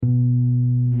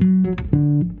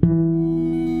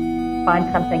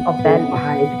find something of value. A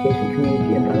higher education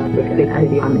community in South Africa and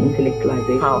the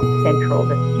unintellectualization. How central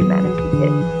this humanity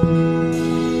is.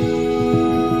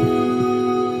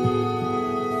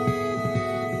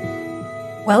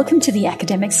 Welcome to The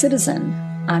Academic Citizen.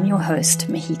 I'm your host,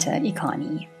 Mahita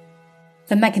Ikani.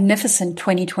 The magnificent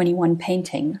 2021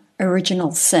 painting,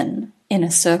 Original Sin, in a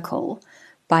Circle,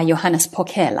 by Johannes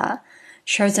Pockela,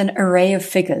 shows an array of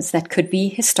figures that could be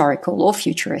historical or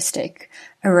futuristic,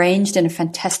 arranged in a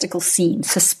fantastical scene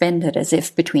suspended as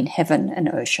if between heaven and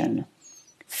ocean.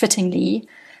 Fittingly,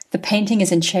 the painting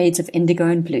is in shades of indigo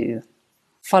and blue.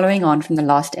 Following on from the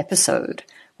last episode,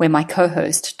 where my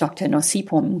co-host, Dr.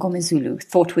 Nosipho Mngomezulu,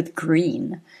 thought with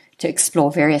green to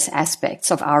explore various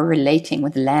aspects of our relating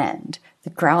with land,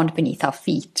 the ground beneath our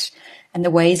feet, and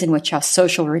the ways in which our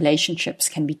social relationships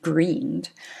can be greened.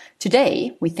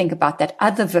 Today, we think about that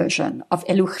other version of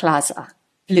eluhlaza,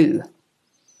 blue.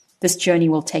 This journey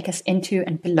will take us into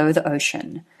and below the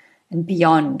ocean and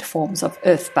beyond forms of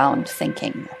earthbound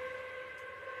thinking.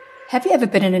 Have you ever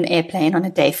been in an airplane on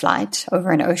a day flight over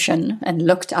an ocean and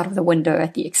looked out of the window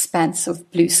at the expanse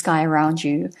of blue sky around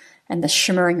you and the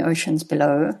shimmering oceans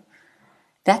below?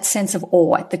 That sense of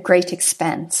awe at the great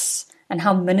expanse and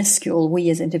how minuscule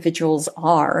we as individuals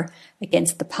are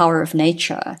against the power of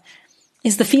nature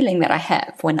is the feeling that I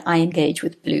have when I engage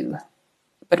with blue.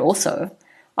 But also,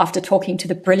 after talking to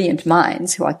the brilliant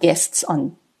minds who are guests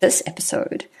on this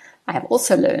episode, I have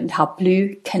also learned how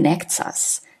blue connects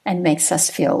us and makes us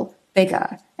feel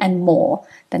bigger and more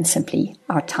than simply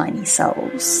our tiny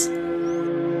selves.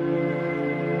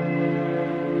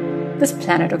 This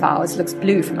planet of ours looks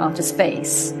blue from outer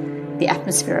space. The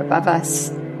atmosphere above us,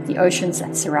 the oceans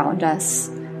that surround us,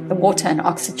 the water and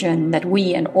oxygen that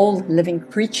we and all living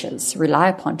creatures rely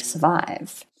upon to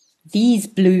survive. These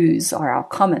blues are our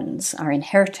commons, our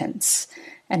inheritance,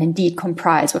 and indeed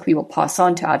comprise what we will pass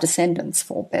on to our descendants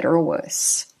for better or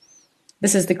worse.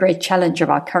 This is the great challenge of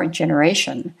our current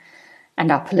generation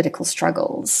and our political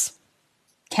struggles.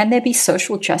 Can there be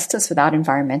social justice without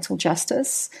environmental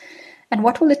justice? And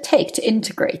what will it take to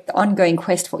integrate the ongoing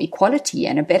quest for equality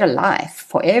and a better life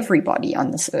for everybody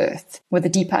on this earth with a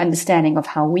deeper understanding of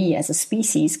how we as a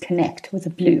species connect with the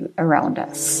blue around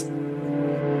us?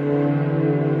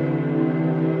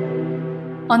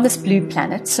 On this blue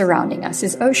planet surrounding us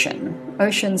is ocean.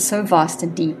 Oceans so vast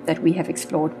and deep that we have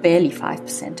explored barely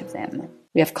 5% of them.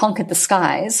 We have conquered the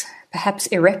skies, perhaps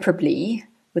irreparably,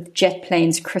 with jet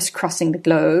planes crisscrossing the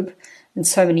globe and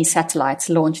so many satellites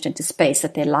launched into space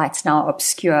that their lights now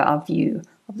obscure our view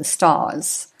of the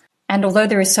stars. And although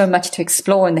there is so much to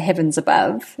explore in the heavens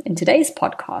above, in today's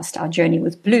podcast, our journey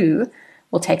with blue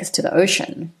will take us to the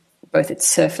ocean, both its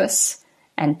surface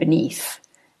and beneath,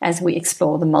 as we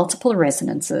explore the multiple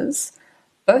resonances,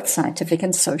 both scientific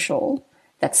and social,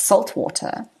 that salt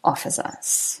water offers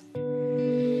us.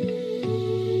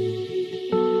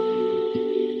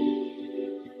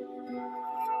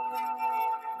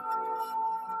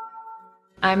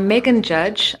 I'm Meghan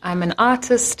Judge. I'm an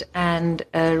artist and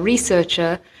a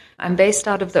researcher. I'm based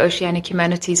out of the Oceanic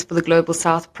Humanities for the Global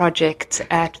South project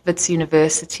at Wits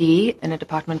University in a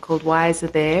department called Wiser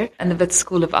there, and the Wits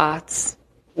School of Arts.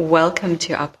 Welcome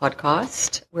to our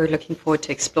podcast. We're looking forward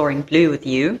to exploring blue with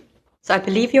you. So I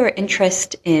believe your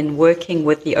interest in working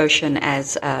with the ocean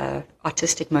as an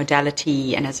artistic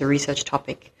modality and as a research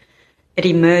topic, it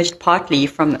emerged partly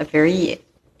from a very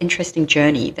interesting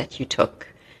journey that you took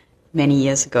many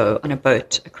years ago on a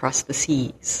boat across the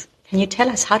seas. Can you tell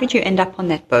us, how did you end up on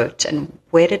that boat and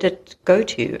where did it go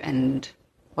to and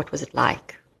what was it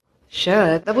like?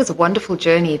 Sure, that was a wonderful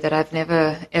journey that I've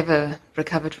never, ever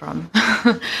recovered from.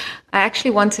 I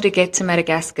actually wanted to get to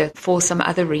Madagascar for some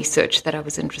other research that I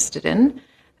was interested in,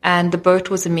 and the boat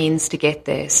was a means to get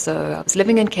there. So I was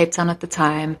living in Cape Town at the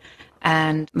time,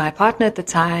 and my partner at the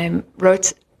time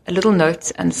wrote a little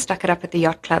note and stuck it up at the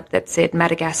yacht club that said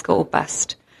Madagascar or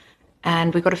bust.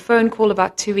 And we got a phone call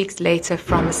about 2 weeks later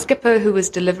from a skipper who was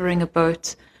delivering a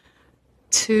boat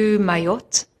to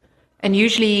Mayotte. And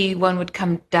usually one would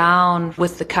come down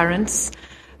with the currents,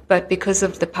 but because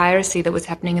of the piracy that was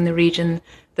happening in the region,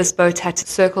 this boat had to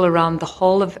circle around the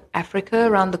whole of Africa,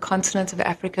 around the continent of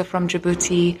Africa, from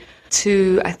Djibouti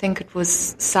to, I think it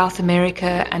was South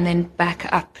America, and then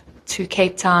back up to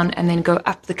Cape Town, and then go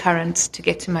up the current to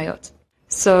get to Mayotte.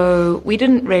 So we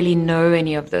didn't really know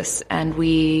any of this, and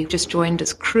we just joined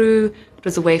as crew. It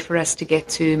was a way for us to get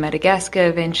to Madagascar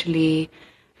eventually,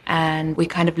 and we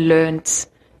kind of learnt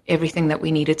everything that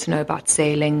we needed to know about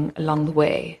sailing along the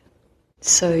way.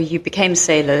 So you became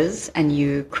sailors and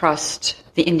you crossed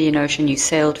the Indian Ocean. You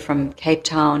sailed from Cape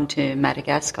Town to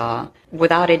Madagascar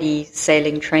without any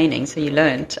sailing training. So you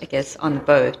learned, I guess, on the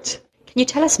boat. Can you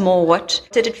tell us more? What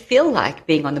did it feel like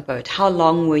being on the boat? How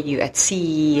long were you at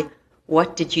sea?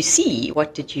 What did you see?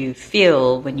 What did you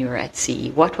feel when you were at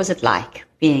sea? What was it like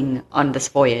being on this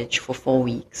voyage for 4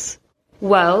 weeks?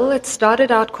 Well, it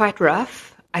started out quite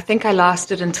rough. I think I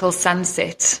lasted until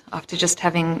sunset after just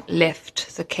having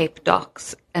left the Cape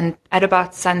docks. And at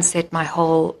about sunset, my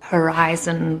whole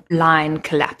horizon line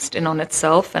collapsed in on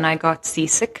itself and I got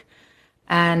seasick.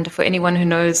 And for anyone who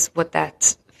knows what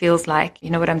that feels like,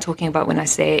 you know what I'm talking about when I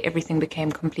say everything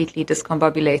became completely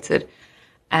discombobulated.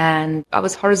 And I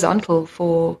was horizontal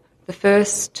for the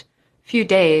first few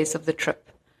days of the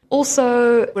trip.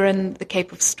 Also, we're in the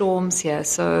Cape of Storms here,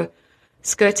 so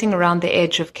skirting around the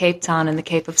edge of Cape Town and the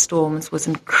Cape of Storms was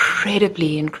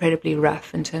incredibly, incredibly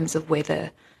rough in terms of weather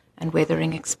and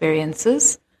weathering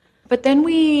experiences. But then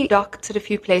we docked at a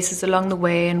few places along the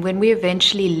way, and when we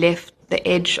eventually left the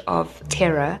edge of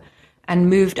terror and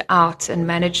moved out and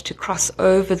managed to cross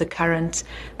over the current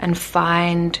and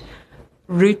find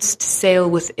routes to sail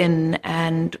within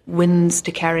and winds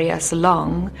to carry us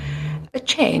along, it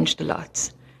changed a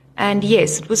lot. And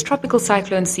yes, it was tropical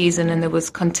cyclone season and there was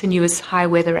continuous high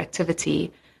weather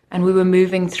activity. And we were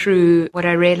moving through what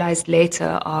I realized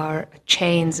later are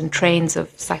chains and trains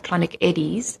of cyclonic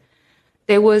eddies.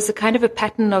 There was a kind of a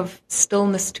pattern of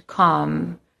stillness to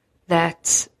calm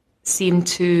that seemed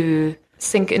to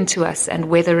sink into us and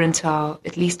weather into our,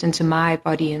 at least into my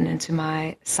body and into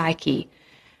my psyche.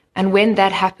 And when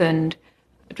that happened,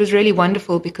 it was really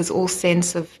wonderful because all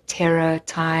sense of terror,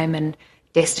 time and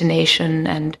destination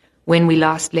and when we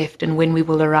last left and when we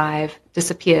will arrive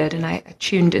disappeared. And I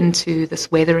tuned into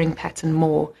this weathering pattern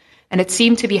more. And it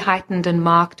seemed to be heightened and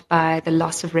marked by the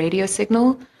loss of radio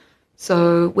signal.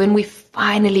 So when we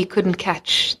finally couldn't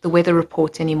catch the weather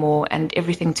report anymore and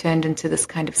everything turned into this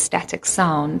kind of static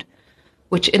sound,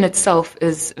 which in itself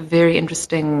is a very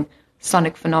interesting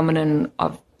sonic phenomenon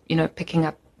of, picking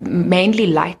up mainly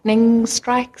lightning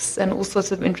strikes and all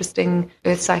sorts of interesting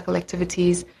earth cycle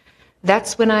activities.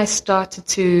 That's when I started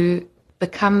to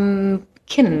become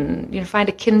find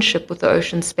a kinship with the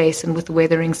ocean space and with the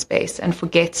weathering space and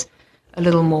forget a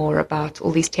little more about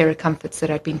all these terror comforts that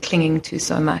I'd been clinging to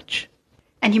so much.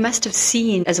 And you must have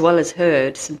seen as well as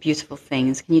heard some beautiful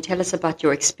things. Can you tell us about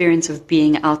your experience of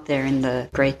being out there in the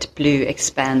great blue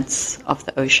expanse of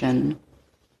the ocean?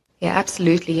 Yeah,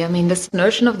 absolutely. I mean, this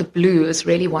notion of the blue is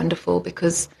really wonderful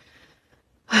because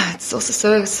it's also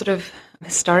so sort of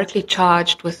historically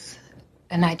charged with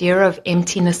an idea of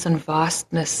emptiness and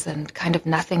vastness and kind of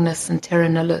nothingness and terra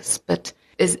nullius, but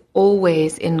is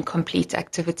always in complete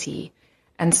activity.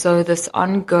 And so this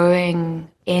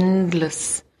ongoing,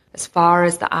 endless, as far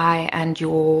as the eye and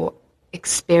your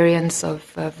experience of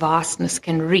vastness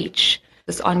can reach,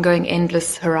 this ongoing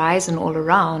endless horizon all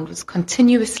around was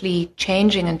continuously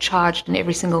changing and charged in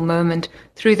every single moment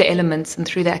through the elements and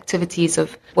through the activities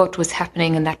of what was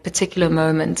happening in that particular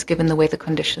moment given the weather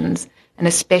conditions, and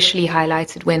especially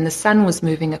highlighted when the sun was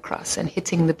moving across and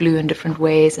hitting the blue in different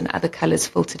ways and other colors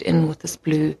filtered in with this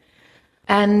blue.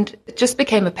 And it just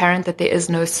became apparent that there is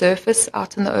no surface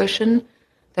out in the ocean,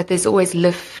 that there's always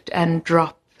lift and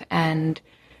drop and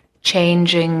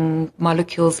changing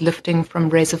molecules lifting from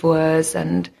reservoirs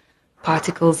and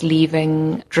particles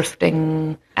leaving,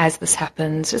 drifting as this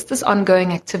happens. Just this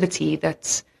ongoing activity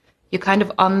that's you're kind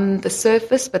of on the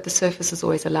surface, but the surface is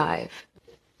always alive.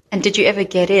 And did you ever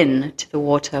get into the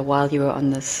water while you were on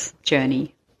this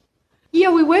journey? Yeah,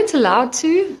 we weren't allowed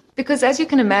to because, as you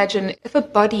can imagine, if a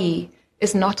body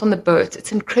is not on the boat,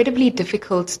 it's incredibly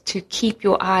difficult to keep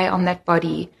your eye on that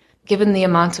body given the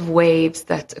amount of waves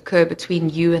that occur between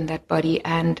you and that body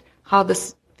and how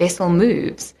this vessel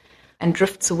moves and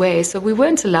drifts away. So we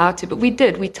weren't allowed to, but we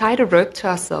did. We tied a rope to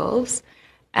ourselves,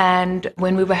 and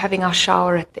when we were having our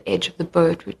shower at the edge of the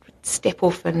boat, we'd step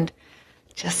off and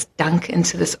just dunk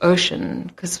into this ocean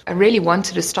because I really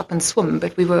wanted to stop and swim,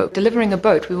 but we were delivering a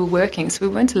boat, we were working, so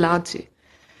we weren't allowed to.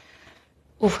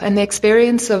 And the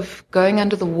experience of going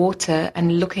under the water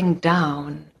and looking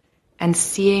down and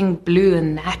seeing blue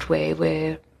in that way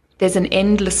where there's an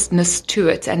endlessness to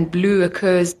it and blue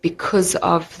occurs because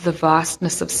of the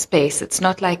vastness of space. It's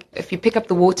not like if you pick up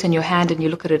the water in your hand and you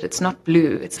look at it, it's not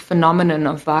blue. It's a phenomenon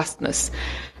of vastness.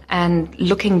 And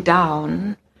looking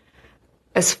down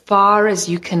as far as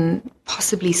you can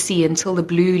possibly see until the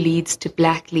blue leads to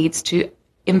black, leads to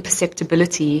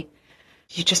imperceptibility,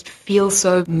 you just feel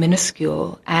so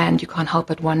minuscule and you can't help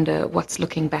but wonder what's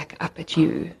looking back up at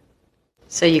you.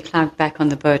 So you climbed back on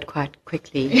the boat quite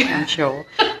quickly, I'm sure.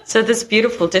 So this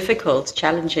beautiful, difficult,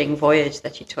 challenging voyage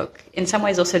that you took in some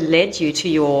ways also led you to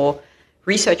your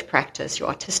research practice, your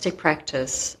artistic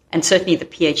practice, and certainly the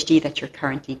PhD that you're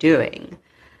currently doing.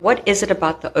 What is it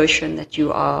about the ocean that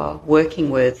you are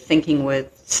working with, thinking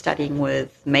with, studying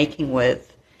with, making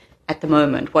with at the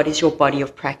moment? What is your body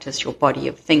of practice, your body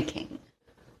of thinking?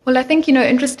 Well, I think,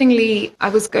 interestingly, I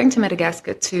was going to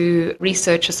Madagascar to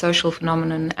research a social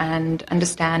phenomenon and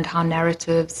understand how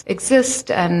narratives exist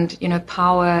and,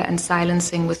 power and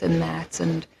silencing within that.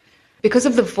 And because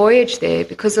of the voyage there,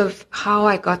 because of how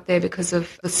I got there, because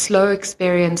of the slow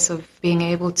experience of being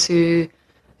able to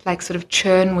sort of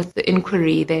churn with the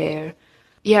inquiry there,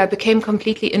 I became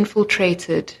completely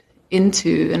infiltrated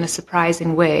into, in a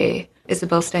surprising way.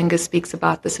 Isabel Stenger speaks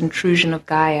about this intrusion of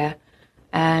Gaia.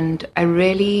 And I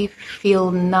really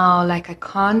feel now like I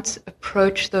can't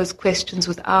approach those questions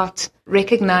without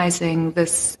recognizing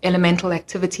this elemental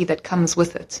activity that comes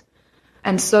with it.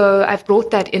 And so I've brought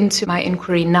that into my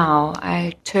inquiry now.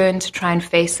 I turn to try and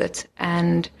face it.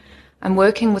 And I'm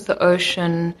working with the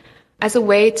ocean as a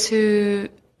way to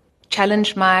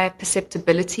challenge my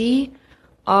perceptibility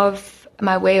of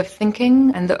my way of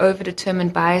thinking and the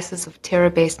overdetermined biases of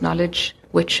terror-based knowledge,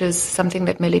 which is something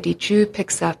that Melody Jew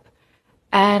picks up.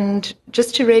 And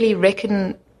just to really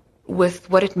reckon with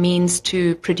what it means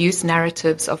to produce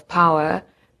narratives of power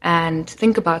and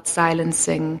think about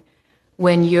silencing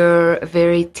when you're a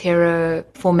very terror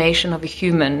formation of a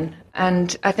human.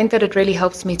 And I think that it really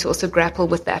helps me to also grapple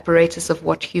with the apparatus of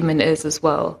what human is as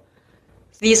well.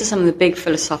 These are some of the big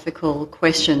philosophical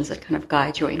questions that kind of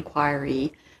guide your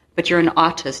inquiry. But you're an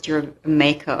artist, you're a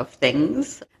maker of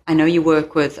things. I know you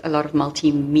work with a lot of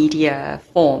multimedia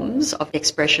forms of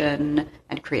expression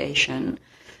and creation.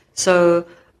 So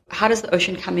how does the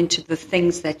ocean come into the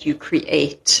things that you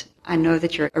create? I know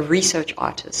that you're a research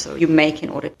artist, so you make in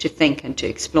order to think and to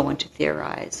explore and to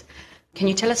theorize. Can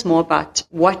you tell us more about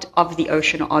what of the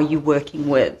ocean are you working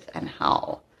with and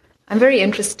how? I'm very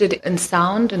interested in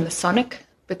sound and the sonic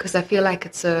because I feel like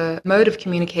it's a mode of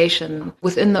communication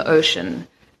within the ocean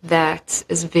that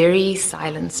is very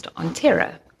silenced on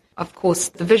terror. Of course,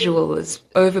 the visual is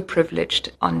overprivileged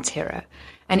on terror.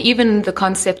 And even the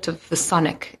concept of the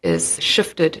sonic is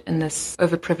shifted in this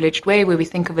overprivileged way where we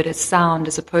think of it as sound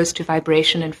as opposed to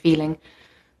vibration and feeling.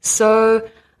 So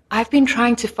I've been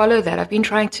trying to follow that. I've been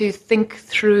trying to think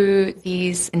through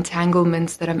these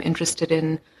entanglements that I'm interested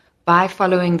in by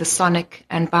following the sonic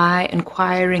and by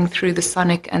inquiring through the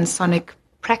sonic and sonic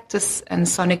practice and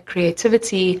sonic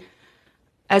creativity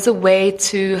as a way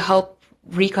to help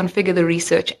reconfigure the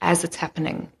research as it's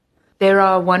happening. There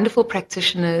are wonderful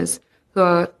practitioners who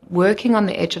are working on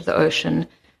the edge of the ocean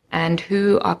and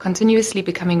who are continuously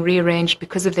becoming rearranged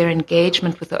because of their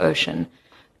engagement with the ocean.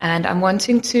 And I'm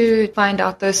wanting to find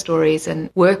out those stories and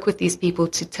work with these people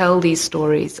to tell these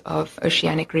stories of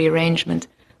oceanic rearrangement,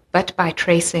 but by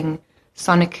tracing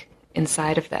sonic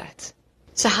inside of that.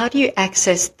 So how do you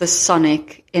access the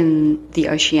sonic in the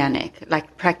oceanic?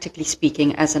 Like practically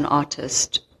speaking, as an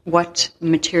artist, what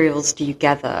materials do you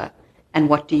gather and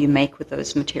what do you make with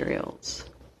those materials?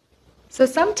 So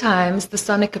sometimes the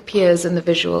sonic appears in the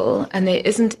visual and there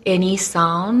isn't any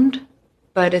sound,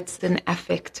 but it's an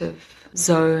affective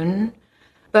zone.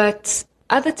 But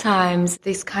other times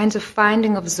there's kinds of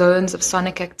finding of zones of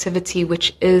sonic activity,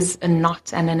 which is a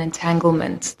knot and an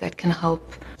entanglement that can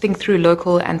help think through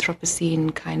local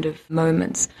Anthropocene kind of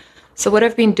moments. So what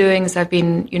I've been doing is I've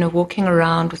been, walking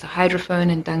around with a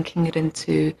hydrophone and dunking it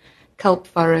into kelp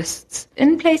forests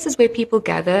in places where people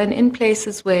gather and in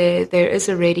places where there is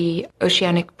already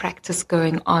oceanic practice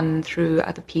going on through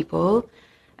other people.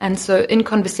 And so in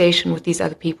conversation with these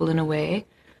other people in a way,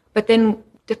 but then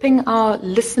dipping our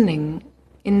listening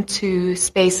into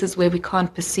spaces where we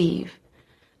can't perceive.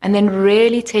 And then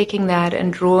really taking that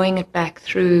and drawing it back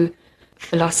through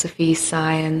philosophy,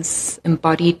 science,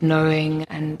 embodied knowing,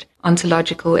 and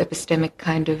ontological epistemic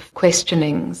kind of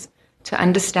questionings to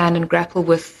understand and grapple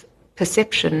with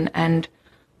perception and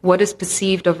what is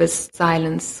perceived of as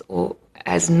silence or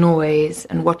as noise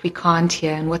and what we can't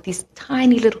hear and what these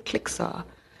tiny little clicks are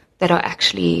that are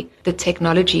actually the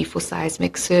technology for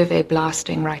seismic survey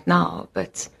blasting right now,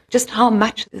 but just how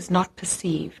much is not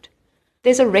perceived.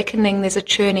 There's a reckoning, there's a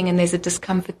churning, and there's a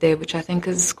discomfort there, which I think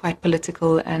is quite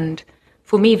political and,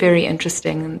 for me, very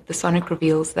interesting, and the sonic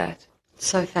reveals that.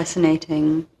 So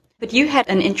fascinating. But you had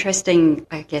an interesting,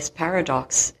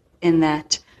 paradox in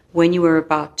that when you were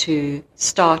about to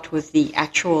start with the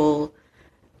actual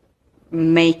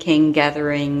making,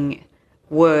 gathering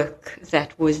work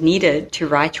that was needed to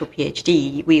write your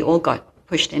PhD, we all got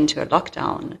pushed into a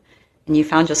lockdown and you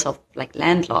found yourself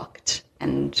landlocked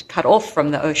and cut off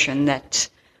from the ocean that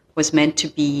was meant to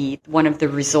be one of the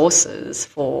resources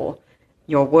for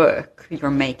your work,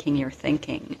 your making, your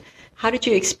thinking. How did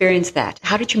you experience that?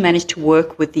 How did you manage to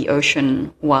work with the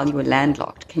ocean while you were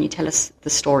landlocked? Can you tell us the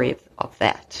story of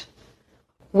that?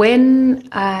 When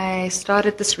I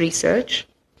started this research,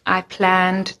 I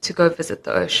planned to go visit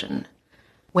the ocean.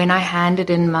 When I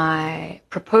handed in my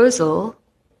proposal,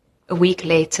 a week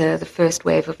later, the first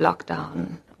wave of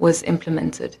lockdown was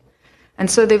implemented. And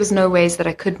so there was no ways that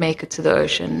I could make it to the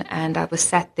ocean. And I was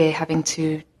sat there having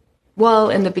to,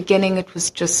 well, in the beginning, it was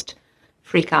just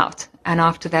freak out. And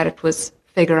after that, it was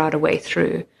figure out a way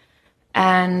through.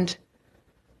 And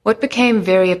what became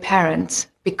very apparent,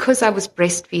 because I was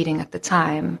breastfeeding at the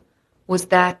time, was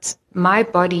that my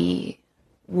body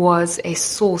was a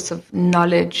source of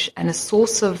knowledge and a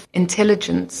source of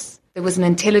intelligence. There was an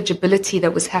intelligibility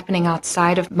that was happening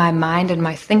outside of my mind and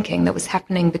my thinking, that was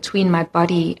happening between my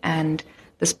body and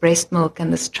this breast milk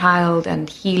and this child,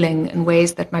 and healing in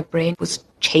ways that my brain was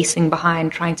chasing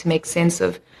behind, trying to make sense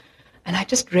of. And I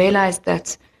just realized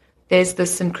that there's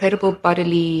this incredible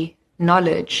bodily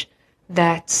knowledge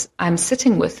that I'm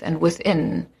sitting with and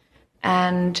within.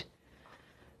 And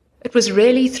it was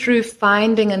really through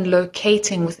finding and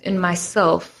locating within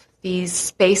myself these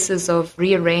spaces of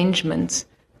rearrangement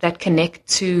that connect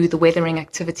to the weathering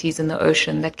activities in the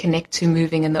ocean, that connect to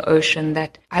moving in the ocean,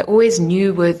 that I always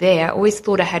knew were there. I always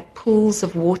thought I had pools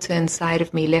of water inside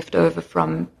of me left over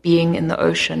from being in the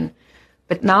ocean.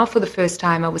 But now for the first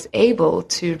time, I was able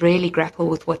to really grapple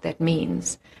with what that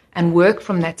means and work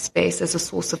from that space as a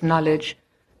source of knowledge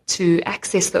to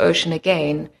access the ocean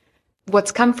again.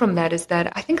 What's come from that is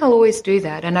that I think I'll always do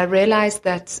that. And I realized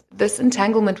that this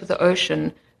entanglement with the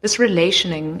ocean, this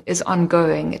relationing is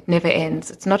ongoing. It never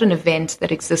ends. It's not an event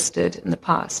that existed in the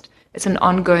past. It's an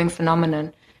ongoing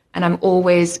phenomenon. And I'm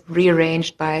always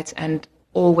rearranged by it and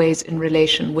always in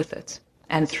relation with it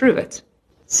and through it.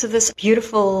 So this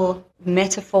beautiful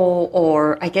metaphor,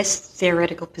 or I guess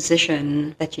theoretical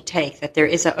position that you take, that there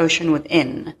is an ocean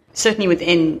within, certainly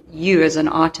within you as an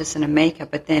artist and a maker,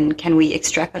 but then can we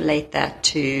extrapolate that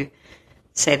to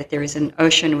say that there is an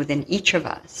ocean within each of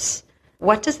us?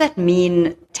 What does that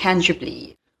mean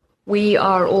tangibly? We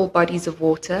are all bodies of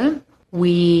water.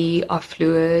 We are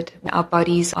fluid. Our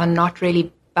bodies are not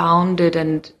really bounded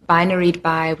and binaried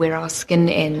by where our skin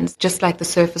ends. Just like the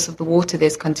surface of the water,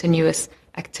 there's continuous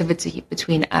activity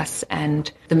between us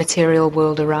and the material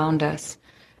world around us.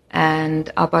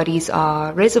 And our bodies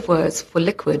are reservoirs for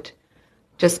liquid,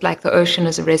 just like the ocean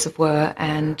is a reservoir,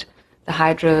 and the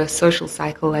hydrosocial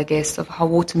cycle, I guess, of how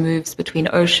water moves between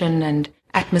ocean and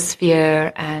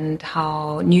atmosphere and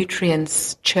how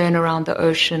nutrients churn around the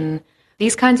ocean.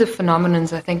 These kinds of phenomena,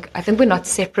 I think we're not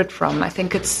separate from. I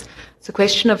think it's a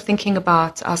question of thinking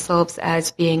about ourselves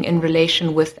as being in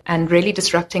relation with and really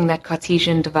disrupting that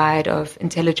Cartesian divide of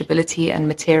intelligibility and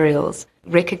materials,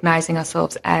 recognizing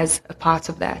ourselves as a part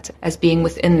of that, as being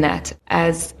within that,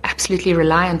 as absolutely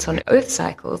reliant on earth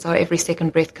cycles. Our every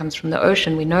second breath comes from the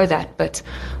ocean, we know that, but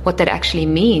what that actually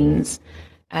means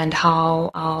and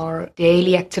how our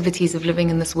daily activities of living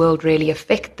in this world really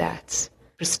affect that.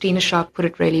 Christina Sharp put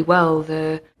it really well.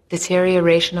 The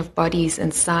deterioration of bodies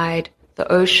inside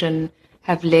the ocean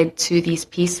have led to these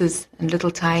pieces and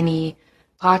little tiny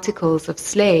particles of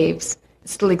slaves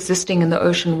still existing in the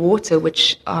ocean water,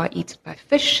 which are eaten by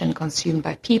fish and consumed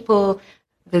by people.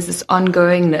 There's this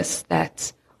ongoingness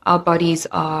that our bodies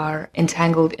are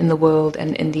entangled in the world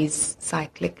and in these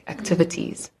cyclic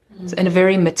activities, so in a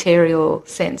very material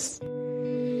sense.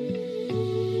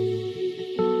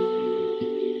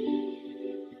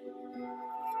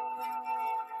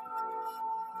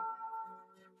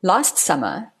 Last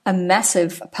summer, a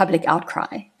massive public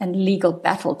outcry and legal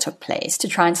battle took place to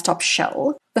try and stop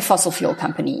Shell, the fossil fuel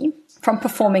company, from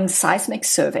performing seismic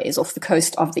surveys off the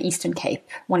coast of the Eastern Cape,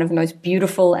 one of the most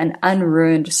beautiful and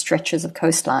unruined stretches of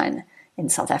coastline in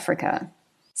South Africa.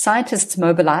 Scientists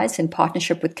mobilized in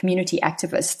partnership with community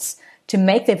activists to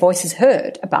make their voices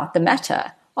heard about the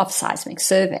matter of seismic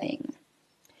surveying.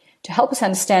 To help us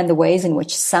understand the ways in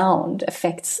which sound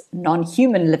affects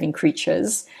non-human living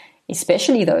creatures,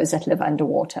 especially those that live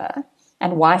underwater,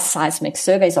 and why seismic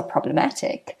surveys are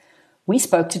problematic, we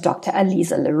spoke to Dr.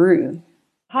 Aliza Le Roux.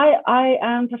 Hi, I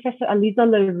am Professor Aliza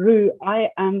Le Roux. I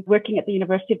am working at the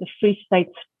University of the Free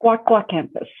State's Kwakwa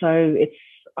campus, so it's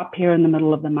up here in the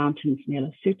middle of the mountains near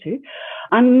Lesotho.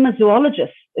 I'm a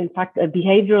zoologist, in fact, a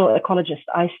behavioural ecologist.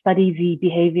 I study the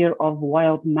behaviour of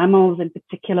wild mammals in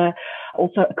particular,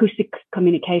 also acoustic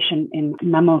communication in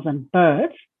mammals and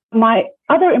birds. My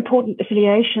other important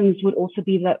affiliations would also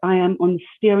be that I am on the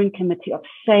steering committee of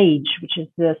SAGE, which is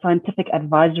the Scientific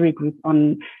Advisory Group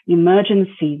on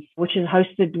Emergencies, which is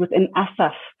hosted within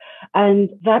ASAF, And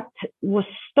that was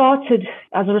started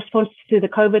as a response to the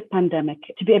COVID pandemic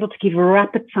to be able to give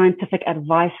rapid scientific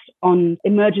advice on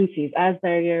emergencies as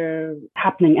they're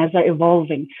happening, as they're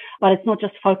evolving. But it's not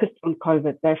just focused on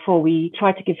COVID. Therefore, we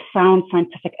try to give sound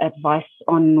scientific advice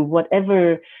on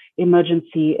whatever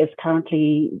emergency is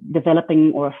currently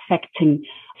developing or affecting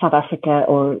South Africa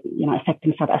or,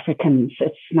 affecting South Africans.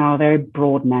 It's now a very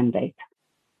broad mandate.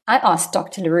 I asked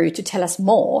Dr. Le Roux to tell us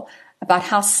more about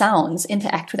how sounds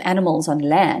interact with animals on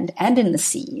land and in the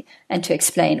sea, and to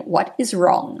explain what is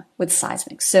wrong with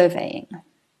seismic surveying.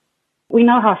 We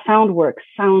know how sound works.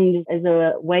 Sound is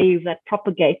a wave that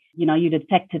propagates. You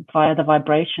detect it via the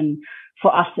vibration.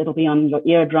 For us, it'll be on your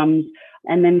eardrums.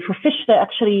 And then for fish, they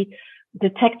actually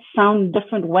detect sound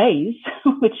different ways,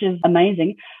 which is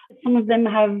amazing. Some of them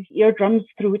have eardrums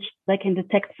through which they can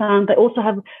detect sound. They also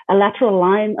have a lateral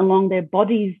line along their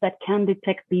bodies that can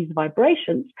detect these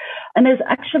vibrations. And there's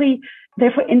actually,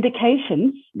 therefore,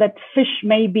 indications that fish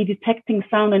may be detecting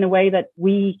sound in a way that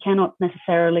we cannot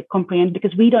necessarily comprehend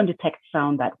because we don't detect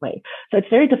sound that way. So it's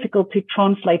very difficult to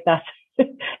translate that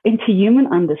into human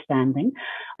understanding.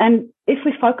 And if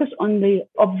we focus on the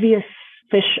obvious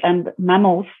fish and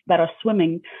mammals that are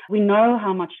swimming, we know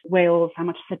how much whales, how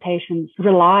much cetaceans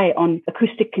rely on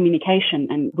acoustic communication.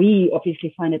 And we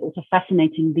obviously find it also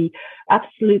fascinating, the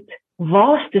absolute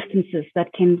vast distances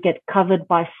that can get covered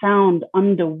by sound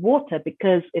underwater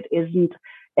because it isn't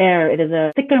air. It is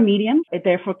a thicker medium. It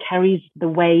therefore carries the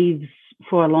waves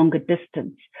for a longer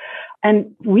distance.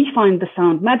 And we find the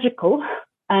sound magical.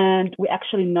 And we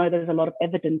actually know there's a lot of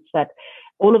evidence that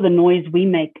all of the noise we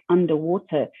make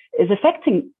underwater is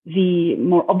affecting the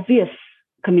more obvious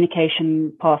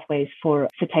communication pathways for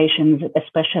cetaceans,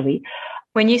 especially.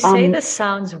 When you say the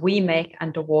sounds we make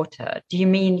underwater, do you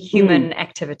mean human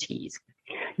activities?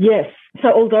 Yes.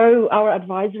 So although our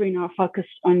advisory now focused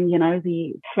on,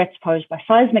 the threats posed by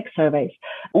seismic surveys,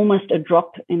 almost a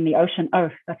drop in the ocean. Oh,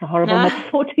 that's a horrible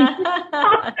metaphor to use.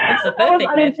 It's a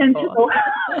perfect metaphor.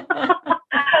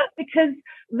 Because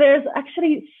there's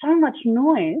actually so much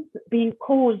noise being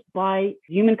caused by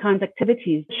humankind's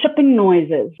activities, shipping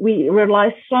noises. We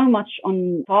rely so much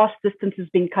on vast distances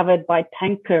being covered by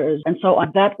tankers and so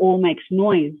on. That all makes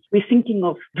noise. We're thinking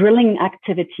of drilling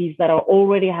activities that are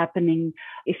already happening.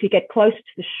 If you get close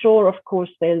to the shore, of course,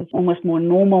 there's almost more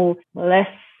normal, less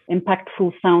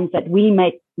impactful sounds that we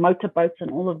make, motorboats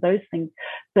and all of those things.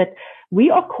 But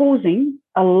we are causing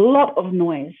a lot of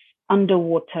noise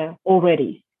underwater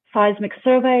already. Seismic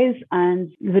surveys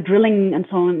and the drilling and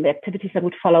so on, the activities that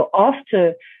would follow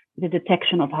after the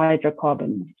detection of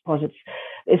hydrocarbon deposits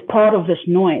is part of this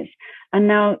noise. And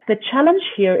now the challenge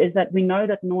here is that we know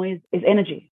that noise is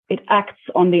energy. It acts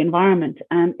on the environment,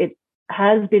 and it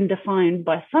has been defined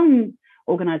by some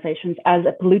organizations as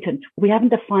a pollutant. We haven't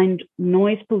defined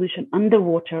noise pollution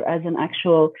underwater as an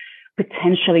actual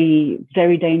potentially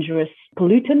very dangerous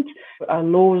pollutant. Our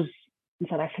laws in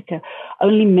South Africa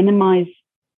only minimize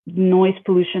noise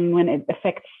pollution when it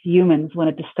affects humans, when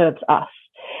it disturbs us.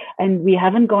 And we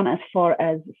haven't gone as far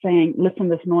as saying, listen,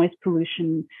 this noise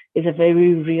pollution is a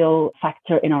very real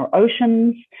factor in our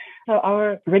oceans. So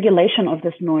our regulation of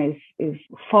this noise is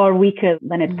far weaker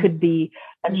than it could be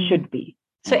and should be.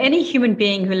 So any human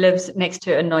being who lives next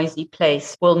to a noisy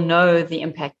place will know the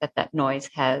impact that noise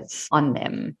has on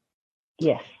them.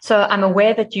 Yes. So I'm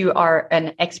aware that you are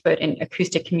an expert in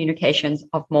acoustic communications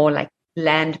of more like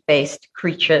land-based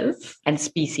creatures and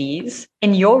species.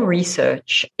 In your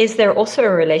research, is there also a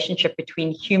relationship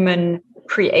between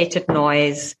human-created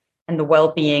noise and the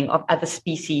well-being of other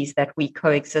species that we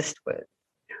coexist with?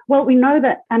 Well, we know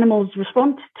that animals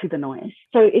respond to the noise.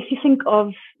 So if you think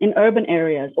of in urban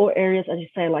areas or areas, as you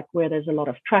say, like where there's a lot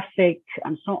of traffic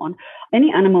and so on,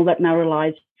 any animal that now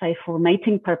relies, say, for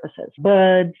mating purposes,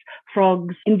 birds,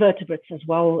 frogs, invertebrates as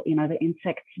well, the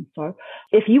insects and so.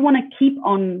 If you want to keep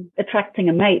on attracting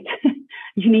a mate,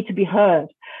 you need to be heard.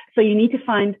 So you need to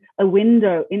find a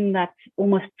window in that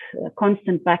almost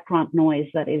constant background noise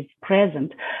that is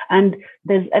present. And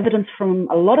there's evidence from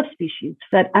a lot of species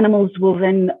that animals will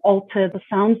then alter the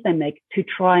sounds they make to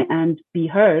try and be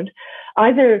heard,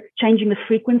 either changing the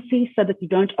frequency so that you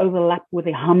don't overlap with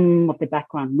the hum of the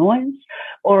background noise,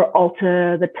 or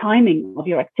alter the timing of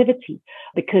your activity.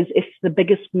 Because if the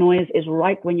biggest noise is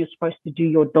right when you're supposed to do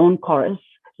your dawn chorus,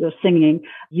 you're singing,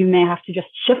 you may have to just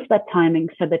shift that timing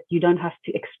so that you don't have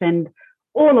to expend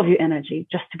all of your energy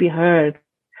just to be heard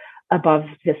above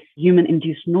this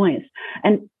human-induced noise.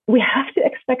 And we have to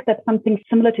expect that something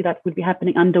similar to that would be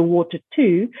happening underwater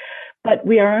too, but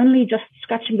we are only just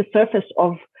scratching the surface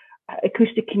of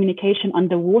acoustic communication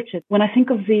underwater. When I think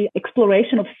of the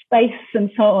exploration of space and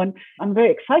so on, I'm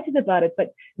very excited about it,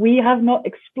 but we have not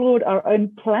explored our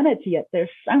own planet yet. There's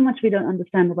so much we don't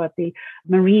understand about the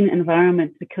marine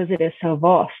environment because it is so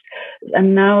vast.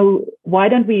 And now, why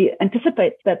don't we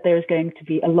anticipate that there's going to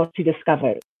be a lot to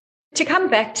discover? To come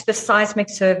back to the seismic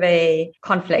survey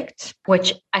conflict,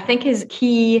 which I think is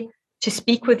key to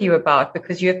speak with you about,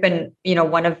 because you've been,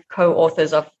 one of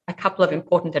co-authors of a couple of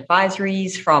important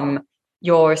advisories from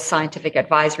your scientific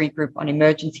advisory group on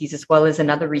emergencies, as well as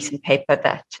another recent paper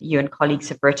that you and colleagues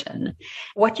have written.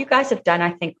 What you guys have done,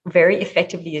 I think, very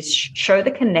effectively is show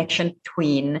the connection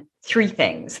between three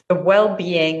things: the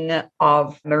well-being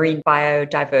of marine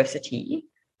biodiversity,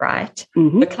 right?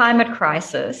 Mm-hmm. The climate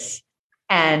crisis,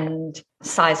 and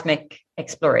seismic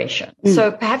exploration.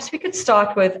 So perhaps we could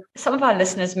start with, some of our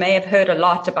listeners may have heard a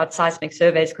lot about seismic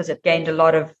surveys because it gained a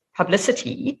lot of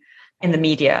publicity in the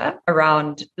media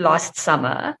around last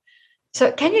summer.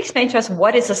 So can you explain to us,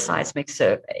 what is a seismic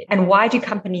survey, and why do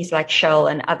companies like Shell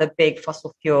and other big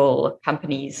fossil fuel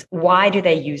companies, why do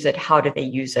they use it? How do they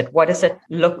use it? What does it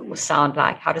look or sound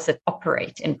like? How does it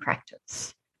operate in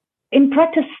practice? In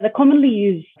practice, the commonly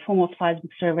used form of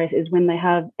seismic surveys is when they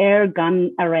have air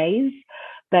gun arrays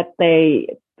that they,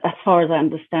 as far as I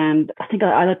understand, I think they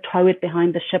either tow it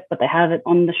behind the ship, but they have it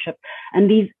on the ship. And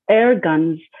these air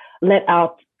guns let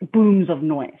out booms of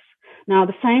noise. Now,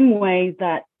 the same way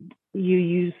that you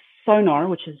use sonar,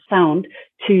 which is sound,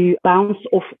 to bounce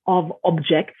off of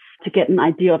objects to get an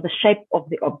idea of the shape of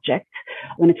the object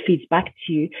when it feeds back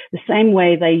to you, the same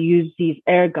way they use these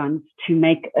air guns to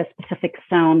make a specific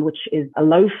sound, which is a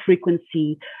low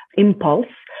frequency impulse,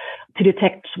 to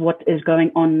detect what is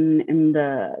going on in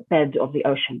the bed of the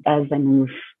ocean as they move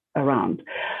around.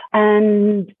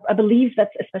 And I believe that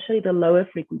especially the lower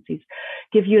frequencies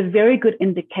give you a very good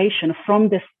indication from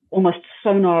this almost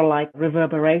sonar-like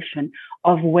reverberation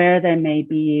of where there may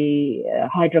be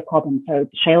hydrocarbon, so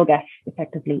shale gas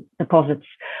effectively deposits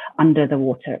under the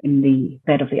water in the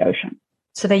bed of the ocean.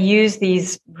 So they use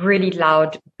these really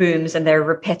loud booms, and they're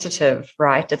repetitive,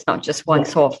 right? It's not just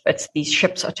once off. It's these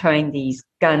ships are towing these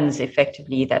guns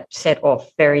effectively that set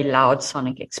off very loud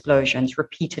sonic explosions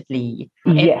repeatedly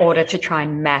in order to try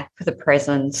and map the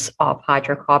presence of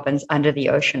hydrocarbons under the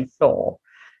ocean floor.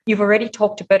 You've already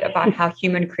talked a bit about how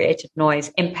human-created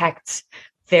noise impacts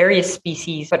various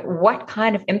species, but what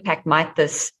kind of impact might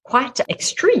this quite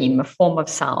extreme form of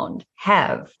sound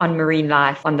have on marine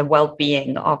life, on the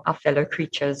well-being of our fellow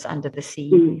creatures under the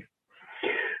sea?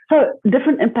 So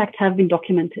different impacts have been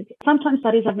documented. Sometimes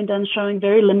studies have been done showing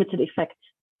very limited effect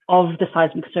of the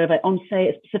seismic survey on, say,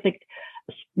 a specific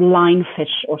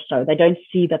lionfish or so. They don't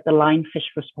see that the lionfish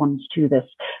responds to this.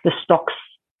 The stock's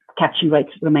catching rate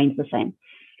remains the same.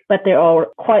 But there are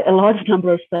quite a large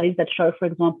number of studies that show, for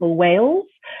example, whales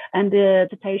and the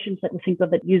cetaceans that we think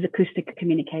of that use acoustic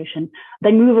communication.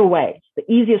 They move away. The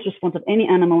easiest response of any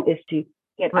animal is to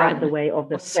get out of the way of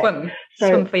the swim. So,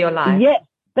 swim for your life. Yes,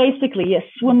 basically, yes,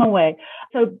 swim away.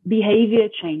 So behavior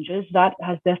changes, that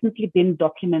has definitely been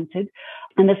documented.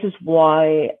 And this is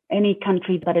why any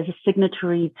country that is a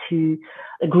signatory to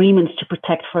agreements to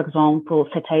protect, for example,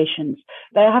 cetaceans,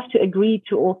 they have to agree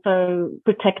to also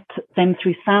protect them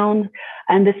through sound.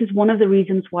 And this is one of the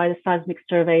reasons why the seismic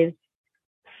surveys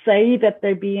say that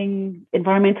they're being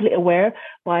environmentally aware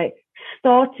by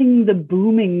starting the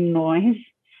booming noise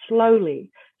slowly.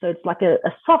 So it's like a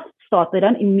soft start. They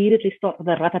don't immediately start with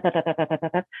a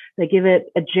rat-a-tat-tat-tat-tat. They give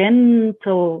it a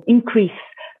gentle increase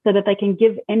so that they can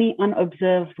give any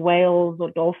unobserved whales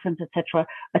or dolphins, etc.,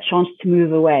 a chance to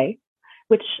move away,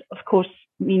 which, of course,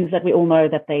 means that we all know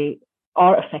that they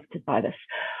are affected by this.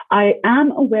 I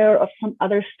am aware of some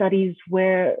other studies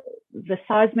where the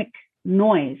seismic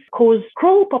noise caused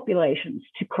krill populations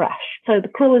to crash. So the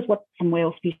krill is what some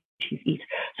whale species eat.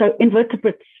 So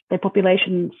invertebrates, their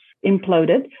populations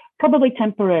imploded, probably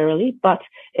temporarily, but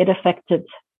it affected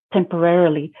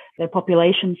temporarily their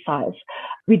population size.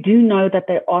 We do know that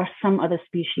there are some other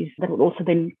species that will also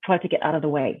then try to get out of the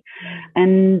way.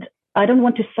 And I don't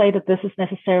want to say that this is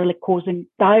necessarily causing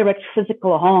direct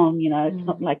physical harm, it's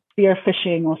not like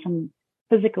spearfishing or some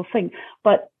physical thing,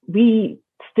 but we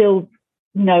still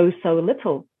know so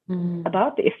little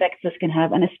about the effects this can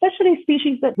have, and especially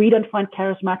species that we don't find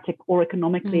charismatic or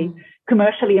economically,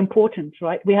 commercially important,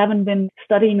 right? We haven't been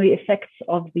studying the effects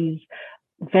of these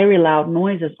very loud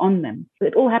noises on them.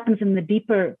 It all happens in the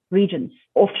deeper regions,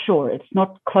 offshore. It's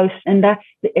not close. And that's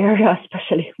the area,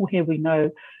 especially where we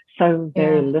know so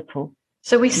very little.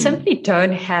 So we simply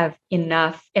don't have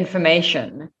enough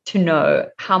information to know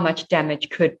how much damage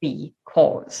could be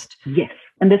caused. Yes.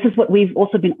 And this is what we've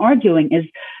also been arguing is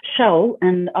Shell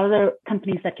and other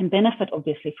companies that can benefit,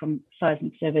 obviously, from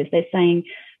seismic surveys, they're saying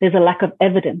there's a lack of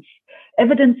evidence.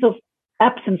 Evidence of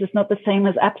absence is not the same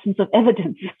as absence of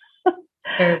evidence.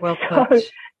 Very well put.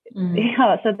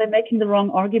 Yeah, so they're making the wrong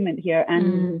argument here,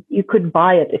 and you could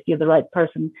buy it if you're the right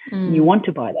person. You want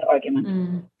to buy that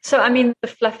argument. So, I mean, the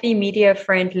fluffy,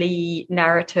 media-friendly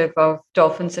narrative of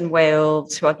dolphins and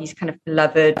whales, who are these kind of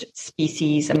beloved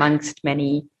species amongst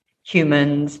many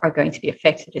humans, are going to be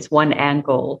affected is one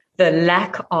angle. The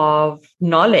lack of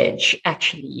knowledge,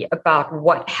 actually, about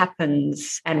what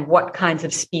happens and what kinds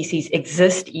of species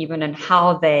exist even, and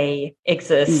how they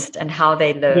exist and how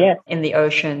they live in the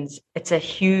oceans. It's a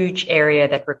huge area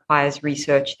that requires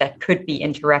research that could be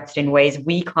interrupted in ways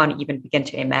we can't even begin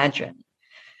to imagine.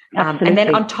 And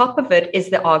then on top of it is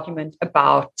the argument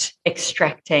about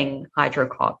extracting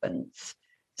hydrocarbons.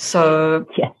 So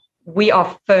we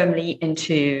are firmly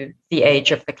into the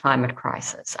age of the climate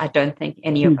crisis. I don't think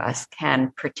any of us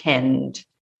can pretend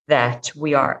that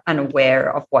we are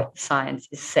unaware of what the science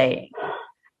is saying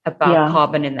about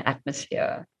carbon in the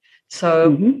atmosphere.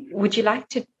 So would you like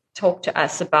to talk to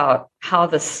us about how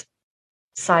this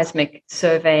seismic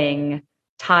surveying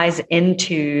ties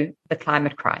into the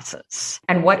climate crisis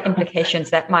and what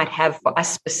implications that might have for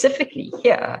us specifically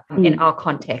here in our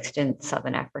context in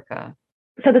Southern Africa?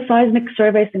 So the seismic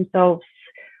surveys themselves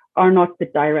are not the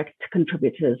direct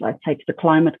contributors, I'd say, to the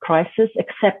climate crisis,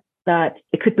 except that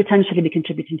it could potentially be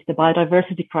contributing to the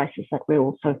biodiversity crisis that we're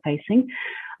also facing.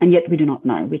 And yet we do not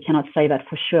know. We cannot say that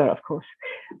for sure, of course.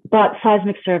 But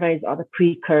seismic surveys are the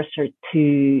precursor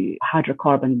to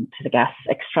hydrocarbon, to the gas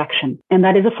extraction. And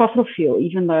that is a fossil fuel,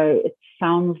 even though it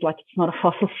sounds like it's not a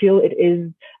fossil fuel. It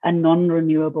is a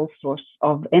non-renewable source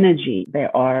of energy.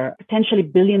 There are potentially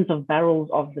billions of barrels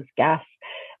of this gas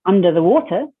under the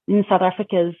water in South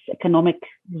Africa's economic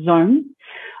zone.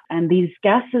 And these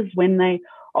gases, when they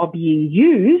are being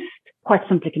used, quite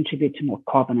simply contribute to more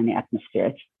carbon in the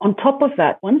atmosphere. On top of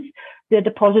that, once the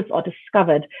deposits are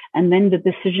discovered and then the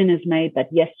decision is made that,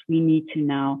 yes, we need to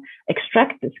now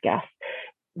extract this gas,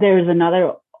 there is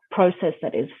another process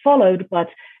that is followed, but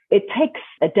it takes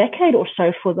a decade or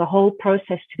so for the whole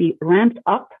process to be ramped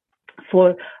up,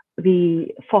 for the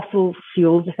fossil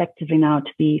fuels effectively now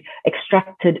to be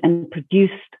extracted and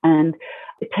produced. And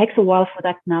it takes a while for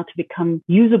that now to become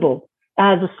usable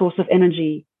as a source of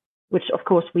energy, which of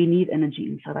course we need energy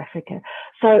in South Africa.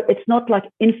 So it's not like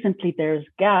instantly there's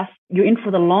gas. You're in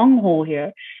for the long haul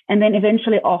here. And then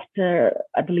eventually after,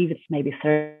 I believe it's maybe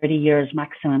 30 years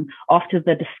maximum, after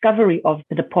the discovery of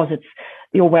the deposits,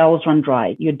 your wells run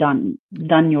dry. You're done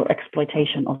your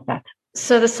exploitation of that.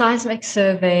 So the seismic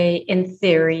survey, in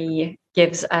theory,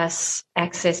 gives us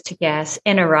access to gas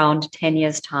in around 10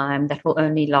 years' time that will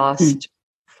only last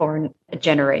for a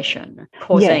generation,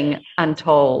 causing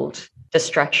untold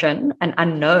destruction, an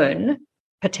unknown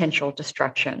potential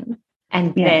destruction,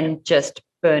 and then just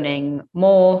burning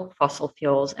more fossil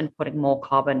fuels and putting more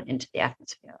carbon into the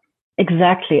atmosphere.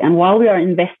 Exactly. And while we are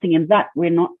investing in that, we're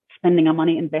not spending our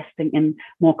money investing in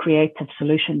more creative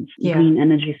solutions, green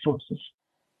energy sources.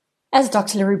 As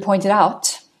Dr. Le Roux pointed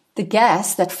out, the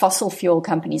gas that fossil fuel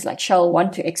companies like Shell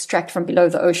want to extract from below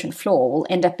the ocean floor will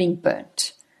end up being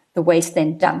burnt, the waste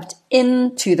then dumped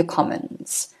into the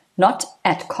commons, not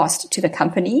at cost to the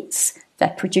companies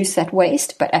that produce that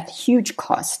waste, but at huge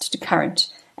cost to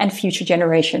current and future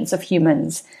generations of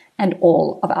humans and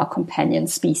all of our companion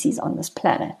species on this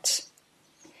planet.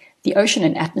 The ocean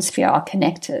and atmosphere are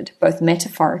connected, both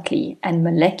metaphorically and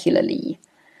molecularly.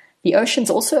 The oceans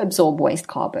also absorb waste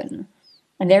carbon,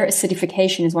 and their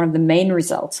acidification is one of the main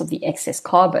results of the excess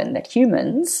carbon that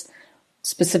humans,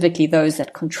 specifically those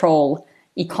that control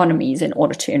economies in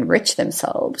order to enrich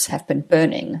themselves, have been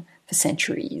burning for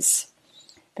centuries.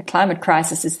 The climate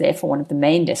crisis is therefore one of the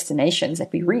main destinations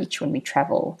that we reach when we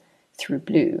travel through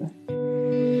blue.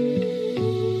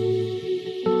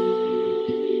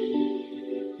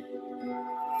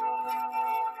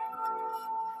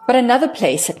 But another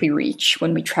place that we reach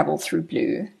when we travel through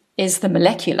blue is the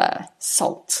molecular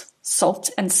salt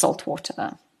and salt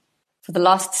water. For the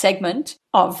last segment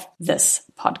of this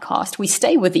podcast, we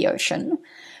stay with the ocean,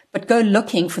 but go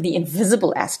looking for the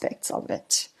invisible aspects of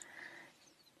it.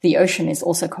 The ocean is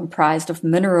also comprised of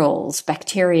minerals,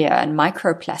 bacteria, and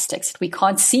microplastics that we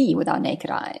can't see with our naked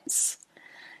eyes.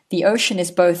 The ocean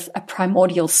is both a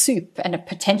primordial soup and a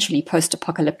potentially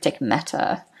post-apocalyptic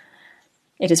matter.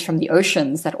 It is from the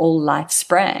oceans that all life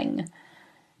sprang,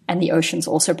 and the oceans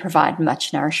also provide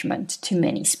much nourishment to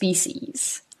many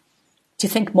species. To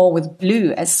think more with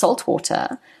blue as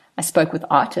saltwater, I spoke with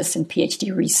artist and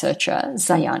PhD researcher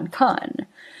Zayaan Khan,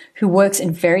 who works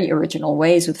in very original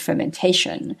ways with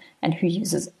fermentation and who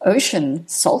uses ocean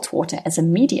salt water as a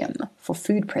medium for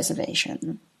food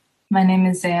preservation. My name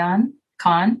is Zayaan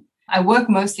Khan. I work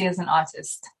mostly as an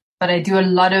artist, but I do a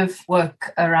lot of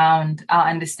work around our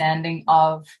understanding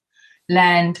of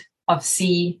land, of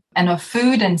sea, and of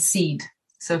food and seed.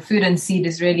 So food and seed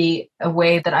is really a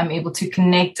way that I'm able to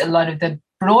connect a lot of the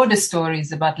broader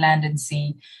stories about land and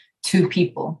sea to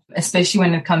people, especially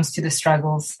when it comes to the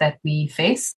struggles that we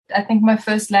face. I think my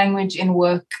first language in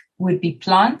work would be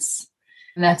plants.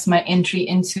 And that's my entry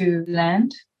into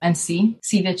land and sea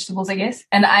vegetables, I guess.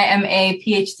 And I am a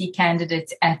PhD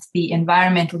candidate at the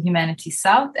Environmental Humanities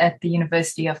South at the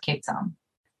University of Cape Town.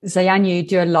 Zayaan, you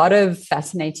do a lot of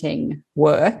fascinating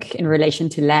work in relation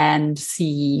to land,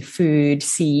 sea, food,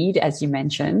 seed, as you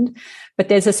mentioned. But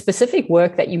there's a specific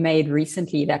work that you made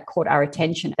recently that caught our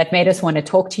attention, that made us want to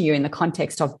talk to you in the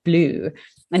context of Blue.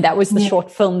 And that was the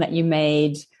short film that you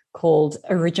made called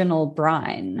Original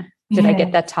Brine. Did I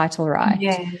get that title right?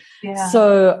 Yeah.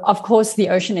 So, of course, the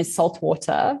ocean is salt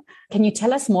water. Can you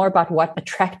tell us more about what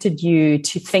attracted you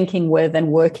to thinking with and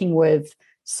working with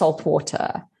salt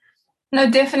water? No,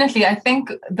 definitely. I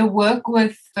think the work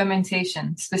with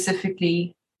fermentation,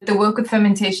 specifically, the work with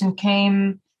fermentation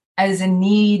came as a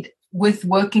need with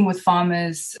working with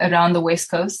farmers around the west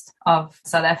coast of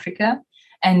South Africa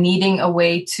and needing a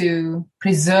way to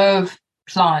preserve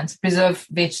plants, preserve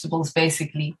vegetables,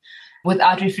 basically,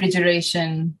 without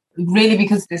refrigeration, really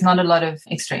because there's not a lot of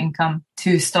extra income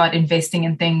to start investing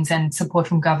in things, and support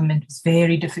from government was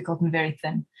very difficult and very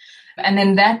thin. And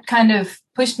then that kind of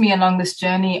pushed me along this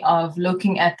journey of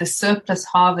looking at the surplus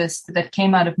harvest that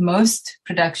came out of most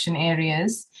production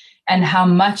areas and how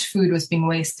much food was being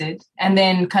wasted. And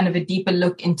then kind of a deeper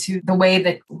look into the way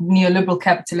that neoliberal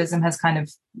capitalism has kind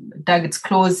of dug its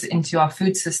claws into our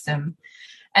food system.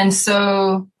 And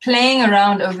so playing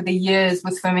around over the years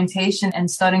with fermentation and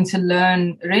starting to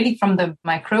learn really from the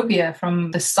microbia,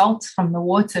 from the salt, from the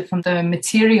water, from the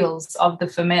materials of the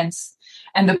ferments,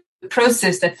 and the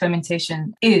process that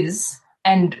fermentation is,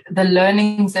 and the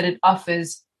learnings that it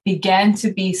offers began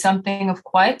to be something of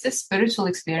quite a spiritual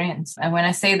experience. And when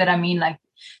I say that, I mean like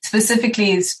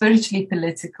specifically spiritually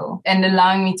political, and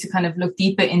allowing me to kind of look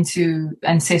deeper into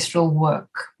ancestral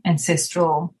work,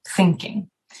 ancestral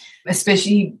thinking,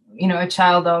 especially, you know, a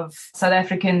child of South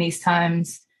Africa in these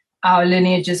times. Our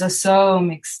lineages are so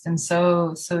mixed and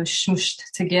so smooshed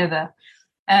together.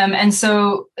 And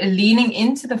so leaning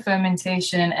into the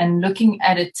fermentation and looking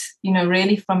at it, you know,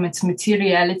 really from its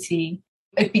materiality,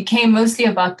 it became mostly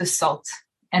about the salt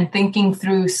and thinking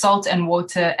through salt and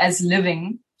water as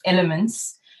living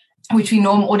elements, which we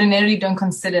ordinarily don't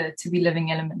consider to be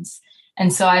living elements.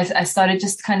 And so I started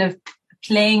just kind of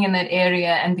playing in that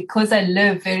area. And because I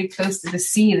live very close to the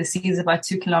sea is about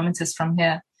 2 kilometers from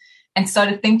here, and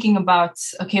started thinking about,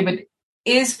 okay, but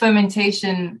is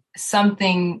fermentation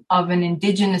something of an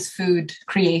indigenous food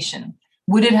creation?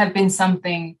 Would it have been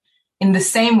something in the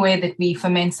same way that we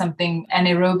ferment something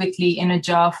anaerobically in a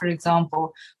jar, for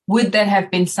example? Would that have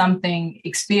been something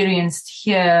experienced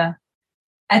here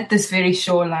at this very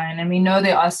shoreline? And we know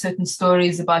there are certain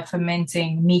stories about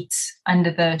fermenting meat under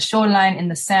the shoreline in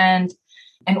the sand,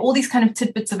 and all these kind of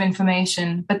tidbits of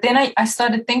information. But then I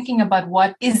started thinking about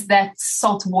what is that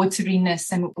salt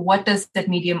wateriness and what does that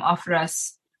medium offer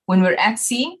us when we're at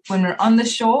sea, when we're on the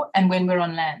shore, and when we're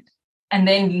on land. And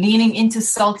then leaning into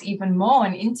salt even more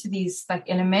and into these like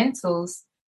elementals,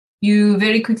 you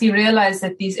very quickly realize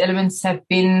that these elements have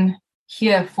been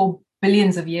here for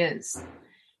billions of years.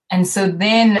 And so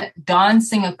then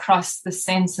dancing across the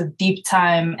sense of deep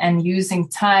time and using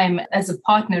time as a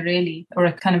partner, really, or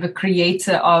a kind of a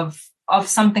creator of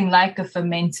something like a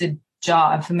fermented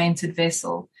jar, a fermented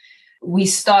vessel, we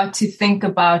start to think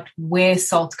about where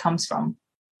salt comes from.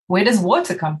 Where does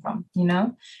water come from, you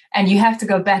know? And you have to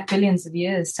go back billions of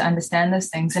years to understand those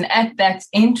things. And at that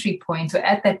entry point, or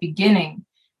at that beginning,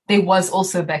 there was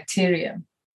also bacteria.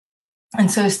 And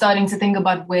so starting to think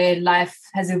about where life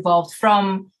has evolved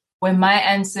from, where my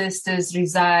ancestors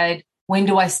reside. When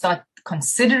do I start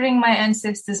considering my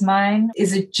ancestors mine?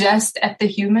 Is it just at the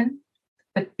human?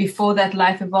 But before that,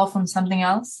 life evolved from something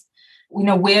else. You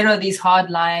know, where are these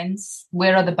hard lines?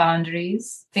 Where are the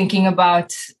boundaries? Thinking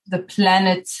about the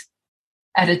planet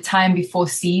at a time before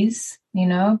seas, you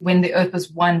know, when the earth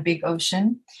was one big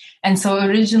ocean. And so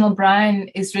Original Brine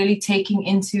is really taking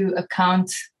into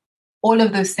account all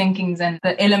of those thinkings and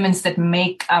the elements that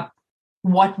make up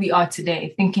what we are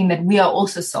today, thinking that we are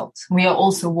also salt, we are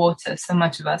also water, so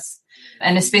much of us.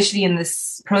 And especially in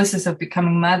this process of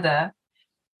becoming mother,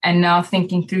 and now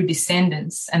thinking through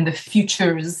descendants and the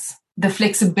futures the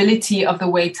flexibility of the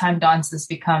way time dances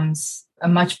becomes a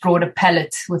much broader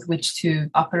palette with which to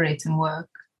operate and work.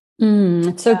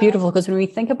 It's so beautiful, because when we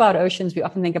think about oceans, we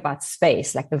often think about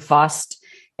space, like the vast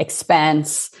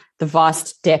expanse, the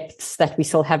vast depths that we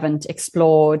still haven't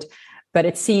explored. But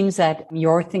it seems that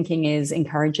your thinking is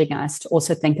encouraging us to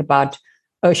also think about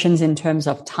oceans in terms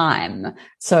of time.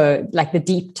 So like the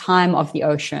deep time of the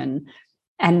ocean,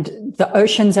 and the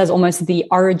oceans as almost the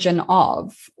origin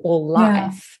of all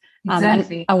life. Yeah,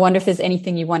 exactly. And I wonder if there's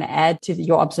anything you want to add to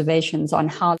your observations on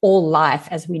how all life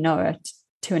as we know it,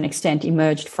 to an extent,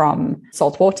 emerged from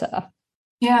salt water.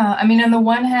 Yeah, I mean, on the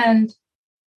one hand,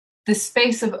 the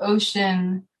space of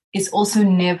ocean is also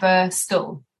never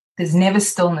still. There's never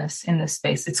stillness in this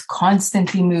space. It's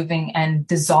constantly moving and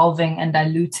dissolving and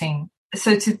diluting.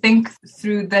 So to think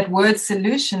through that word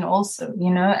solution also,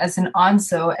 as an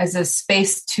answer, as a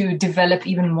space to develop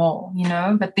even more,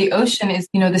 but the ocean is,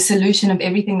 the solution of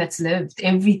everything that's lived.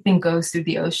 Everything goes through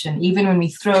the ocean. Even when we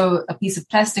throw a piece of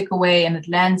plastic away and it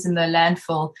lands in the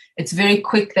landfill, it's very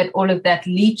quick that all of that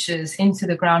leaches into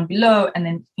the ground below and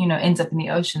then, ends up in the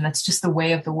ocean. That's just the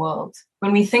way of the world.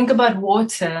 When we think about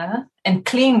water and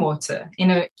clean water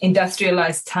in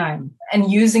industrialized time,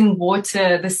 and using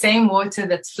water, the same water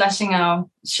that's flushing our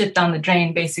shit down the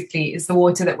drain, basically, is the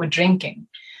water that we're drinking.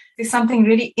 There's something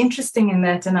really interesting in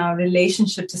that, in our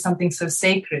relationship to something so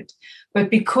sacred. But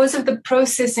because of the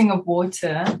processing of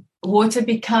water, water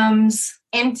becomes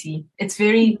empty. It's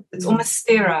almost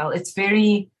sterile. It's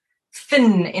very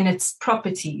thin in its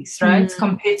properties, right?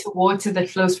 Compared to water that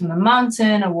flows from the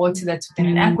mountain or water that's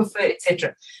within an aquifer,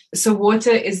 etc. So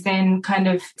water is then kind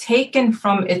of taken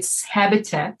from its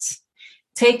habitat,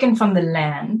 taken from the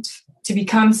land, to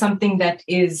become something that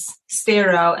is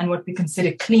sterile and what we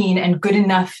consider clean and good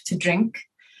enough to drink,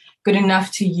 good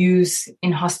enough to use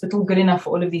in hospital, good enough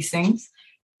for all of these things.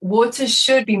 Water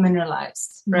should be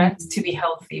mineralized, right? To be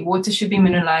healthy. Water should be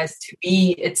mineralized to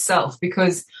be itself,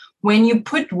 because when you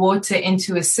put water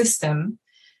into a system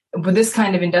with this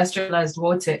kind of industrialized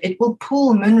water, it will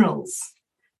pull minerals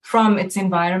from its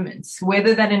environment,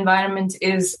 whether that environment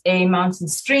is a mountain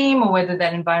stream or whether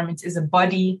that environment is a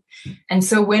body. And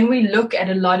so when we look at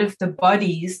a lot of the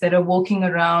bodies that are walking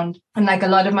around, and like a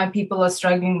lot of my people are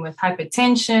struggling with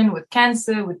hypertension, with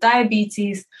cancer, with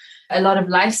diabetes, a lot of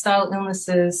lifestyle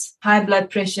illnesses, high blood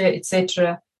pressure,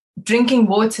 etc., drinking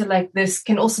water like this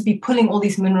can also be pulling all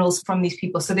these minerals from these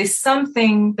people. So there's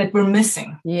something that we're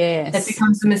missing. Yes. That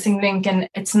becomes the missing link, and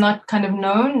it's not kind of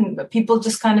known. People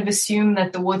just kind of assume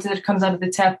that the water that comes out of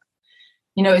the tap,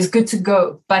 is good to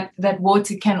go. But that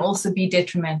water can also be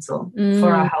detrimental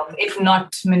for our health if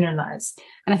not mineralized.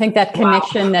 And I think that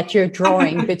connection that you're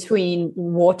drawing between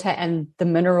water and the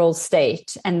mineral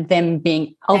state and them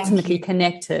being ultimately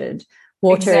connected.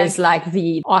 Water is like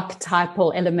the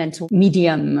archetypal elemental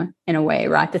medium in a way,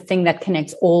 right? The thing that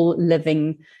connects all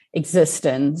living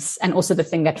existence, and also the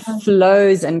thing that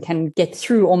flows and can get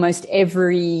through almost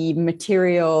every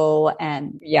material.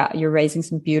 And yeah, you're raising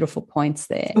some beautiful points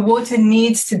there. The water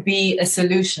needs to be a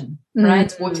solution,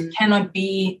 right? Water cannot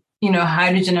be,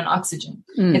 hydrogen and oxygen.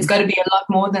 It's got to be a lot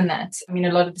more than that. I mean,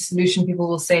 a lot of the solution people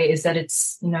will say is that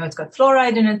it's, it's got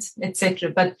fluoride in it,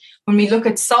 etc. But when we look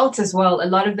at salt as well, a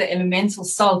lot of the elemental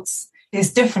salts,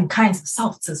 there's different kinds of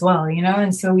salts as well,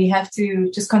 and so we have to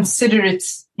just consider it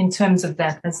in terms of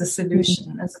that as a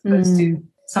solution, as opposed to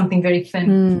something very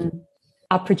thin.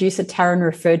 Our producer, Taryn,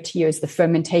 referred to you as the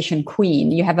fermentation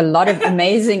queen. You have a lot of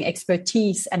amazing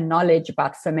expertise and knowledge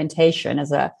about fermentation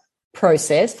as a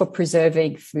process for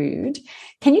preserving food.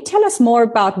 Can you tell us more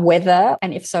about whether,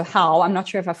 and if so, how, I'm not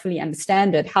sure if I fully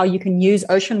understand it, how you can use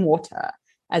ocean water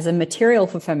as a material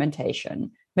for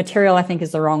fermentation? Material, I think,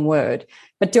 is the wrong word.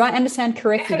 But do I understand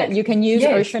correctly that you can use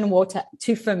ocean water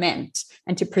to ferment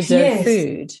and to preserve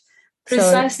food?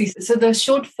 Precisely. So the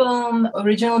short film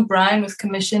Original Brian was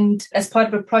commissioned as part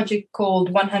of a project called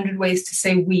 100 Ways to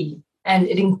Say We. And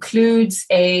it includes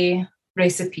a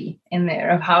recipe in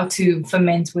there of how to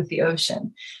ferment with the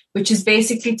ocean, which is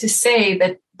basically to say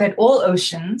that all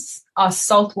oceans are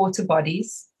saltwater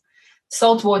bodies.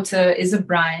 Saltwater is a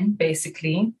brine,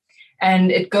 basically, and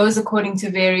it goes according to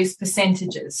various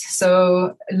percentages.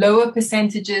 So lower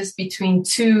percentages between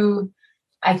 2,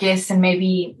 I guess, and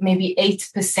maybe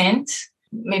 8%.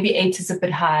 Maybe 8 is a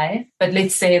bit high, but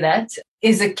let's say that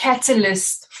is a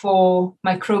catalyst for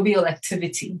microbial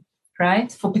activity, right?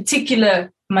 For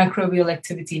particular microbial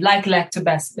activity like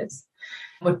lactobacillus,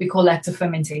 what we call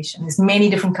lactofermentation. There's many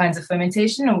different kinds of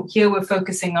fermentation. Here we're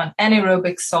focusing on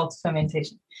anaerobic salt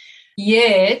fermentation.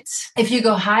 Yet, if you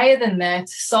go higher than that,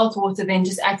 salt water then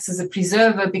just acts as a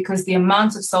preserver because the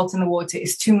amount of salt in the water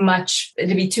is too much.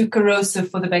 It'll be too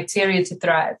corrosive for the bacteria to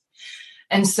thrive.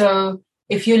 And so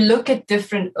if you look at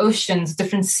different oceans,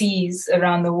 different seas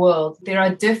around the world, there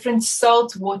are different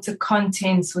salt water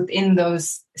contents within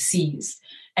those seas.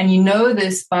 And you know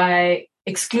this by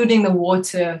excluding the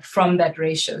water from that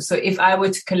ratio. So if I were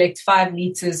to collect 5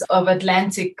 liters of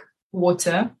Atlantic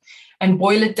water and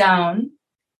boil it down,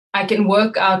 I can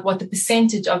work out what the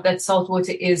percentage of that salt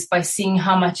water is by seeing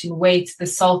how much in weight the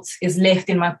salt is left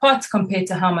in my pot compared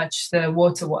to how much the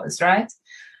water was, right?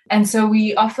 And so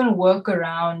we often work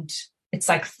around, it's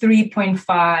like 3.5,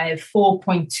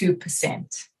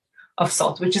 4.2% of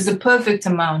salt, which is a perfect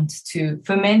amount to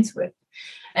ferment with.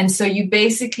 And so you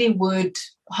basically would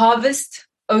harvest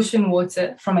ocean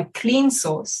water from a clean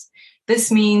source.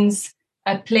 This means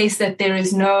a place that there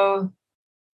is no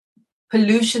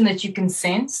pollution that you can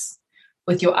sense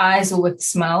with your eyes or with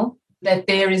smell, that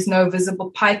there is no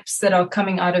visible pipes that are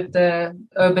coming out of the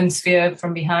urban sphere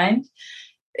from behind.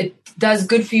 It does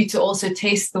good for you to also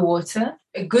taste the water.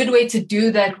 A good way to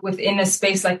do that within a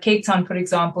space like Cape Town, for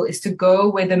example, is to go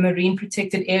where the marine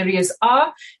protected areas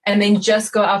are and then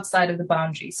just go outside of the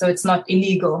boundary. So it's not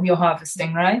illegal, you're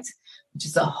harvesting, right? Which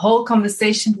is a whole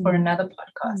conversation for another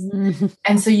podcast. Mm-hmm.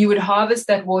 And so you would harvest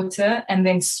that water and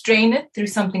then strain it through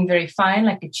something very fine,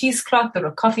 like a cheesecloth or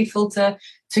a coffee filter,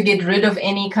 to get rid of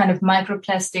any kind of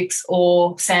microplastics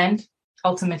or sand,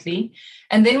 ultimately.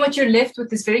 And then what you're left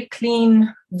with is very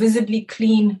clean, visibly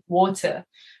clean water.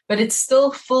 But it's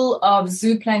still full of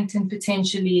zooplankton,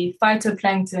 potentially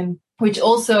phytoplankton, which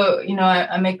also, you know,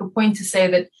 I make a point to say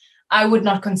that I would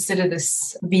not consider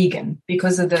this vegan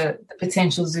because of the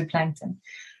potential zooplankton.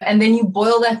 And then you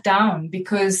boil that down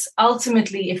because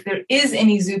ultimately, if there is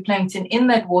any zooplankton in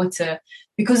that water,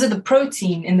 because of the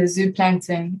protein in the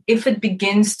zooplankton, if it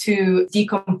begins to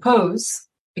decompose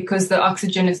because the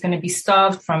oxygen is going to be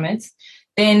starved from it,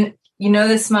 then you know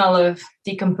the smell of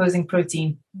decomposing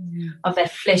protein, of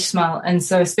that flesh smell. And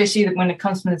so especially when it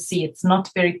comes from the sea, it's not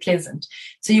very pleasant.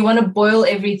 So you want to boil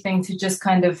everything to just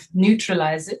kind of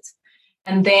neutralize it.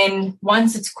 And then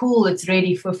once it's cool, it's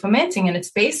ready for fermenting. And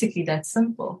it's basically that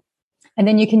simple. And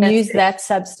then you can use that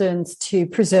substance to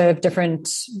preserve different,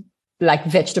 like,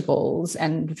 vegetables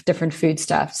and different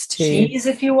foodstuffs too. Cheese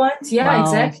if you want. Yeah, wow.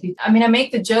 Exactly. I mean, I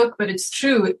make the joke, but it's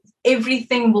true.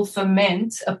 Everything will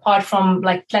ferment apart from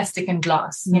like plastic and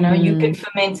glass. You know, you can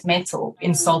ferment metal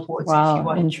in salt water if you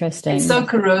want. Interesting. It's so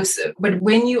corrosive. But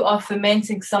when you are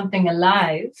fermenting something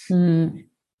alive,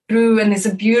 and there's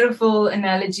a beautiful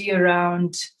analogy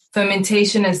around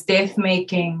fermentation as death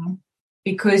making,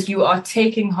 because you are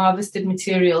taking harvested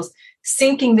materials,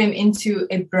 sinking them into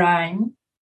a brine,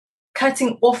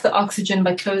 cutting off the oxygen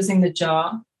by closing the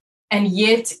jar. And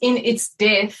yet in its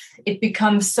death, it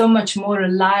becomes so much more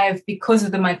alive because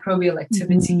of the microbial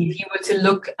activity. If you were to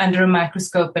look under a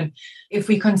microscope, and if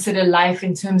we consider life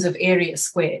in terms of area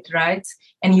squared, right?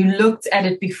 And you looked at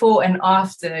it before and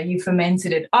after you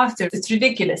fermented it after, it's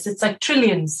ridiculous. It's like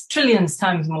trillions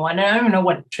times more. And I don't know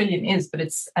what a trillion is, but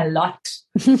it's a lot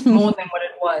more than what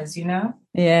it was, you know?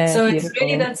 Yeah. So beautiful. It's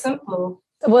really that simple.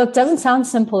 Well, it doesn't sound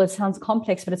simple. It sounds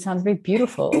complex, but it sounds very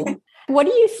beautiful. What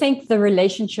do you think the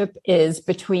relationship is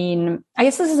between, I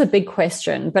guess this is a big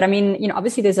question, but I mean, you know,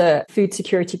 obviously there's a food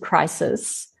security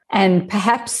crisis, and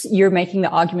perhaps you're making the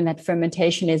argument that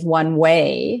fermentation is one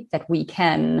way that we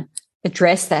can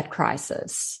address that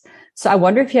crisis. So I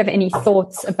wonder if you have any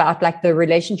thoughts about like the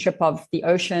relationship of the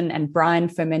ocean and brine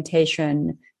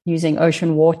fermentation using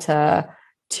ocean water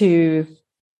to,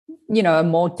 you know, a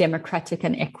more democratic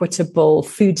and equitable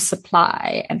food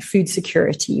supply and food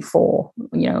security for,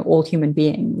 you know, all human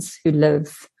beings who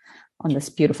live on this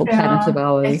beautiful planet of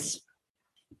ours.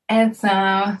 It's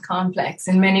complex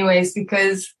in many ways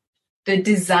because the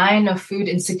design of food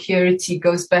insecurity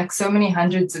goes back so many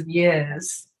hundreds of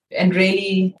years, and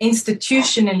really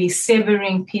institutionally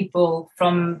severing people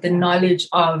from the knowledge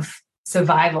of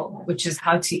survival, which is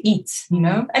how to eat, you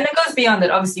know? And it goes beyond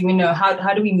that. Obviously, we know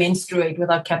how do we menstruate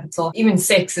without capital? Even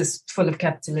sex is full of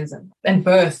capitalism, and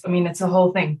birth. I mean, it's a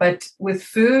whole thing. But with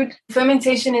food,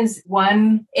 fermentation is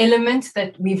one element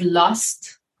that we've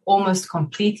lost almost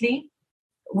completely.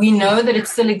 We know that it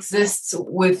still exists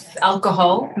with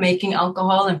alcohol, making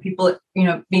alcohol, and people, you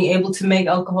know, being able to make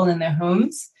alcohol in their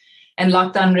homes. And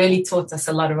lockdown really taught us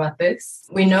a lot about this.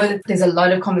 We know that there's a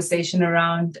lot of conversation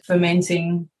around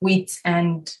fermenting wheat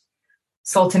and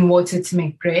salt and water to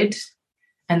make bread.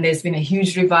 And there's been a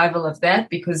huge revival of that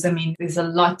because, I mean, there's a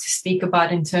lot to speak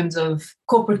about in terms of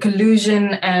corporate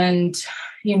collusion and,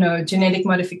 you know, genetic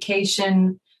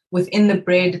modification within the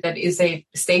bread that is a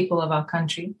staple of our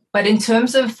country. But in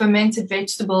terms of fermented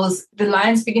vegetables, the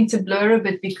lines begin to blur a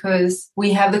bit because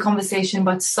we have the conversation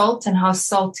about salt and how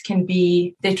salt can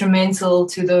be detrimental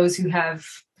to those who have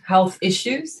health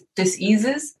issues,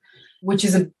 diseases, which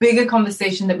is a bigger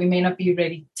conversation that we may not be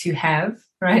ready to have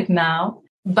right now.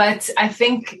 But I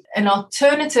think an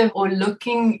alternative, or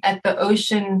looking at the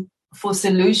ocean for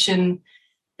solution,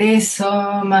 there's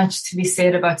so much to be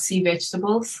said about sea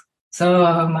vegetables.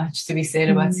 So much to be said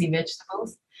about sea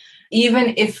vegetables.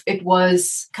 Even if it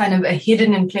was kind of a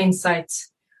hidden in plain sight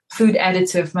food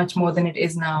additive much more than it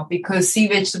is now, because sea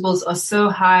vegetables are so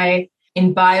high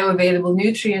in bioavailable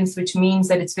nutrients, which means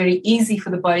that it's very easy for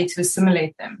the body to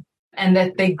assimilate them, and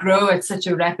that they grow at such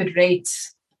a rapid rate.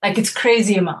 Like, it's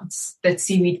crazy amounts that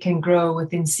seaweed can grow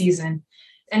within season.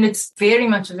 And it's very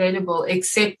much available,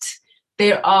 except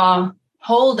there are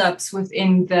holdups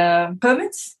within the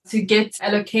permits to get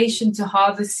allocation to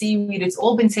harvest seaweed. It's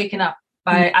all been taken up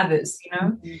by others,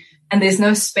 and there's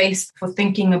no space for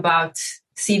thinking about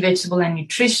sea vegetable and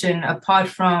nutrition apart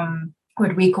from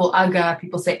what we call agar.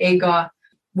 People say agar,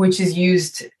 which is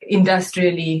used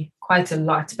industrially quite a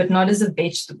lot, but not as a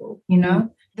vegetable,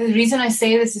 The reason I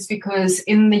say this is because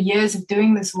in the years of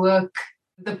doing this work,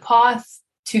 the path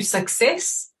to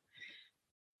success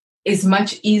is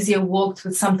much easier walked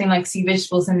with something like sea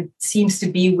vegetables than it seems to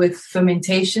be with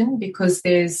fermentation, because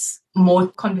there's more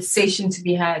conversation to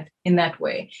be had in that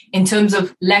way in terms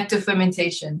of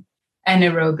lactofermentation,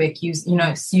 anaerobic,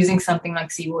 using something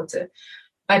like seawater.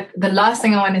 But the last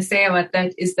thing I want to say about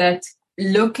that is that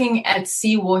looking at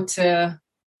seawater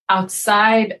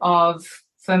outside of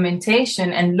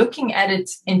fermentation and looking at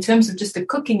it in terms of just a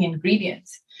cooking ingredient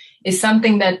is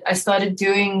something that I started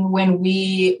doing when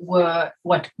we were,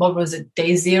 what was it,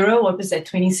 day zero? What was that,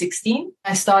 2016?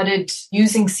 I started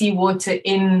using seawater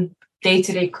in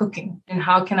day-to-day cooking. And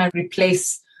how can I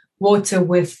replace water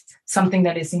with something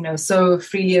that is, so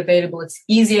freely available? It's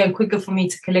easier and quicker for me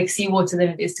to collect seawater than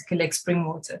it is to collect spring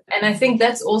water. And I think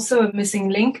that's also a missing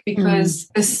link, because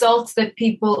the salt that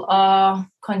people are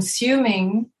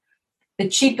consuming, the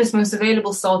cheapest, most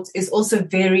available salt, is also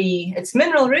it's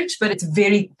mineral rich, but it's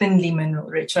very thinly mineral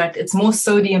rich, right? It's more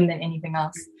sodium than anything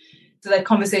else. So that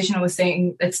conversation I was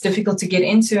saying, that's difficult to get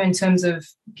into in terms of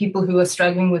people who are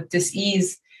struggling with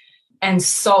dis-ease and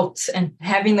salt, and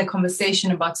having the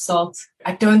conversation about salt.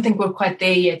 I don't think we're quite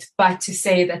there yet, but to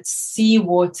say that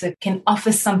seawater can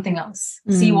offer something else.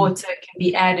 Seawater can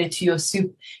be added to your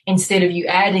soup instead of you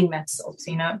adding that salt,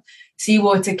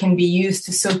 Seawater can be used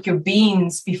to soak your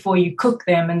beans before you cook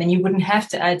them, and then you wouldn't have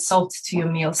to add salt to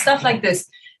your meal, stuff like this.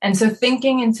 And so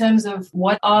thinking in terms of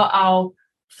what are our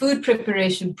food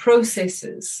preparation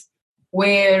processes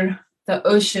where the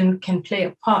ocean can play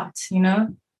a part,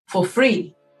 for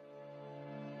free.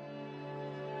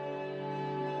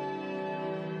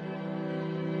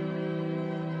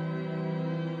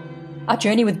 Our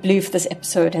journey with Blue for this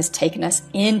episode has taken us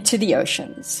into the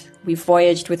oceans. We've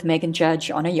voyaged with Meghan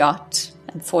Judge on a yacht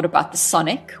and thought about the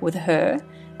sonic with her,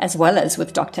 as well as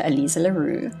with Dr. Aliza Le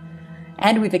Roux.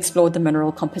 And we've explored the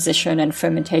mineral composition and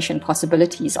fermentation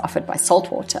possibilities offered by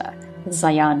saltwater with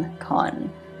Zayaan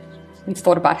Khan. We've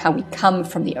thought about how we come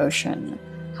from the ocean,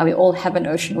 how we all have an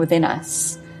ocean within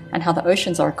us, and how the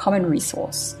oceans are a common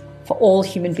resource for all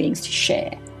human beings to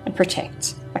share and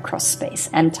protect across space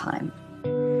and time.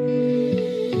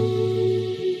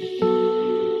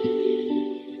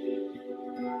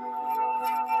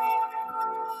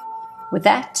 With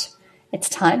that, it's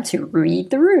time to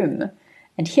read the room.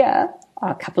 And here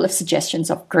are a couple of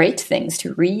suggestions of great things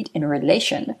to read in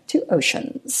relation to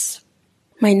oceans.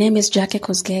 My name is Jackie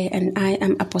Kosgei, and I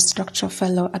am a postdoctoral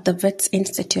fellow at the Wits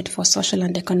Institute for Social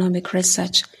and Economic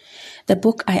Research. The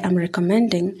book I am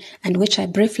recommending, and which I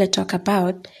briefly talk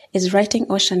about, is Writing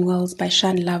Ocean Worlds by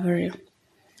Sean Lavery.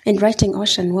 In Writing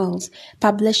Ocean Worlds,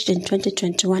 published in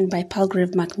 2021 by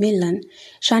Palgrave Macmillan,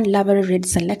 Sean Lavery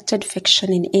reads selected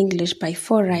fiction in English by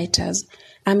 4 writers,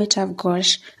 Amitav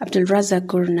Ghosh, Abdulrazak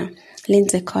Gurna,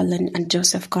 Lindsay Collin, and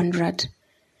Joseph Conrad.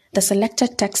 The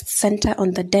selected texts center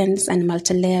on the dense and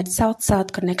multi-layered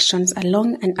South-South connections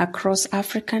along and across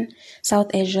African,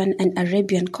 South Asian, and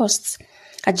Arabian coasts,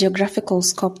 a geographical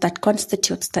scope that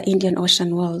constitutes the Indian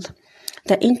Ocean world.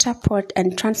 The interport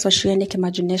and transoceanic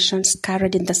imaginations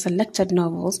carried in the selected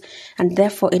novels, and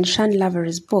therefore in Sean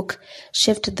Lavery's book,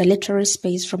 shift the literary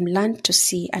space from land to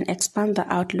sea and expand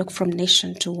the outlook from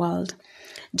nation to world.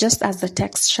 Just as the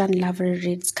texts Sean Lavery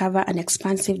reads cover an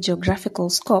expansive geographical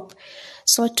scope,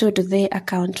 so too do they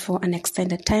account for an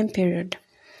extended time period.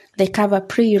 They cover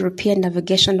pre-European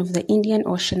navigation of the Indian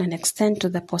Ocean and extend to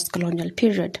the post-colonial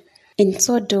period. In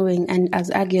so doing, and as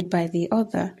argued by the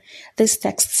author, these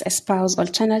texts espouse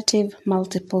alternative,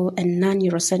 multiple, and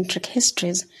non-Eurocentric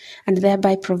histories, and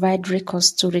thereby provide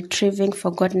recourse to retrieving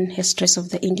forgotten histories of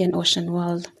the Indian Ocean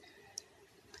world.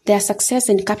 Their success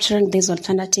in capturing these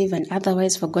alternative and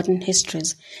otherwise forgotten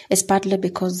histories is partly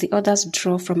because the authors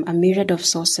draw from a myriad of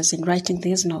sources in writing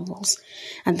these novels,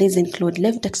 and these include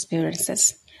lived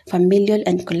experiences, familial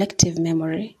and collective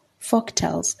memory, folk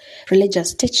tales,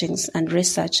 religious teachings, and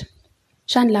research.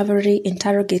 Sean Lavery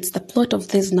interrogates the plot of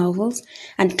these novels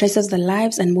and traces the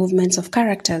lives and movements of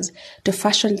characters to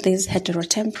fashion these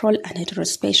heterotemporal and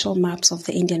heterospatial maps of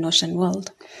the Indian Ocean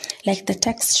world. Like the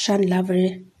text Sean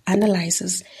Lavery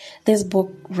analyzes, this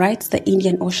book writes the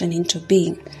Indian Ocean into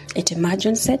being. It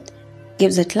imagines it,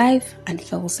 gives it life, and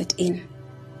fills it in.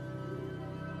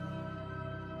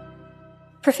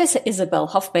 Professor Isabel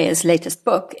Hofmeyer's latest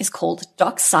book is called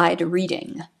Dockside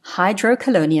Reading,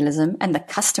 Hydrocolonialism and the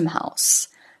Custom House,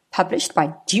 published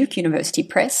by Duke University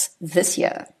Press this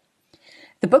year.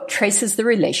 The book traces the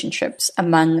relationships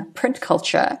among print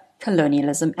culture,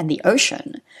 colonialism, and the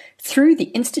ocean through the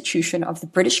institution of the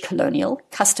British colonial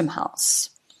Custom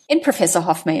House. In Professor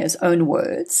Hofmeyer's own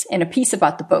words, in a piece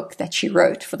about the book that she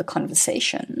wrote for the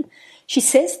conversation, she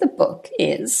says the book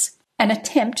is an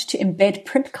attempt to embed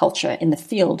print culture in the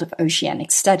field of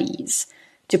oceanic studies,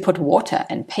 to put water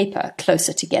and paper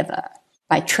closer together,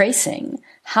 by tracing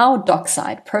how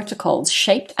dockside protocols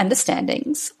shaped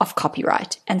understandings of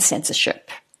copyright and censorship.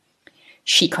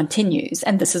 She continues,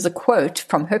 and this is a quote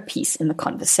from her piece in the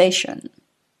conversation.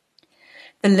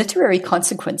 The literary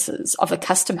consequences of the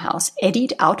Custom House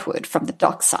eddied outward from the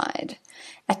dockside,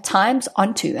 at times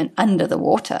onto and under the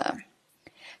water.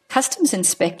 Customs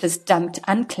inspectors dumped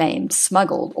unclaimed,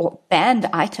 smuggled, or banned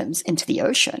items into the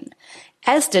ocean,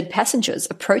 as did passengers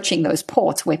approaching those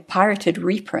ports where pirated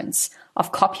reprints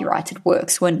of copyrighted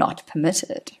works were not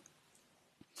permitted.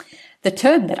 The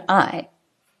term that I,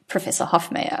 Professor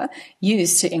Hofmeyer,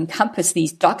 used to encompass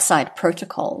these dockside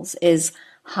protocols is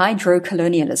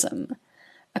hydrocolonialism,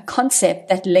 a concept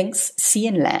that links sea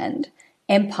and land,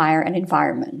 empire and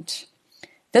environment.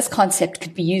 This concept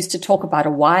could be used to talk about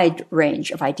a wide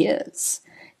range of ideas.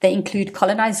 They include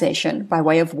colonization by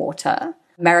way of water,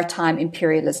 maritime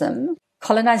imperialism,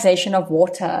 colonization of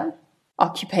water,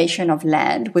 occupation of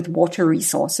land with water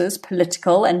resources,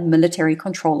 political and military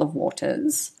control of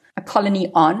waters, a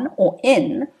colony on or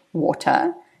in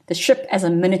water, the ship as a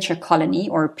miniature colony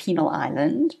or a penal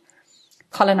island,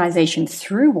 colonization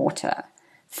through water,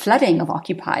 flooding of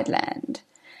occupied land,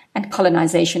 and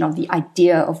colonization of the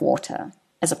idea of water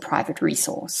as a private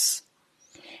resource.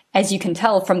 As you can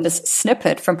tell from this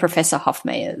snippet from Professor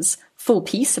Hofmeyer's full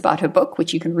piece about her book,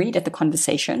 which you can read at the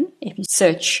conversation if you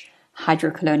search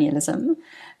hydrocolonialism,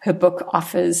 her book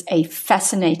offers a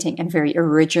fascinating and very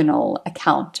original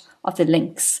account of the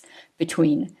links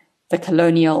between the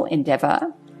colonial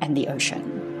endeavor and the ocean.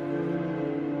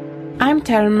 I'm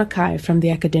Taryn Mackay from the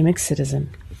Academic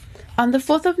Citizen. On the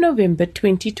 4th of November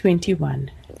 2021,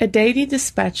 a Daily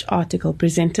Dispatch article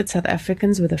presented South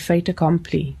Africans with a fait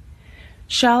accompli.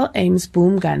 Shell aims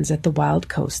boom guns at the Wild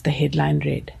Coast, the headline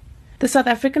read. The South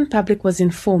African public was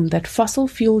informed that fossil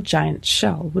fuel giant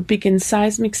Shell would begin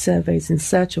seismic surveys in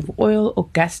search of oil or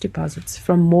gas deposits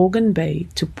from Morgan Bay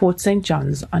to Port St.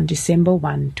 John's on December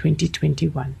 1,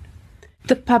 2021.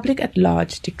 The public at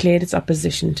large declared its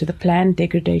opposition to the planned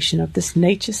degradation of this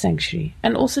nature sanctuary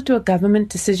and also to a government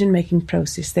decision-making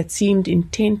process that seemed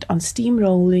intent on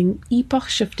steamrolling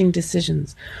epoch-shifting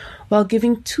decisions while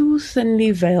giving too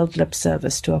thinly veiled lip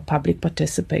service to a public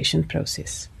participation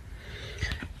process.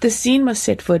 The scene was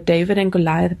set for a David and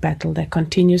Goliath battle that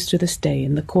continues to this day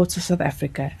in the courts of South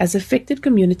Africa as affected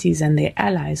communities and their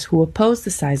allies who opposed the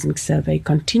seismic survey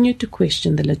continue to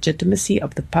question the legitimacy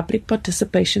of the public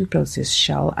participation process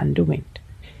Shell underwent.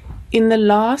 In the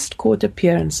last court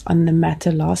appearance on the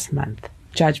matter last month,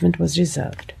 judgment was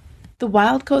reserved. The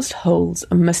Wild Coast holds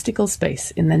a mystical space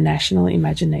in the national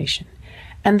imagination,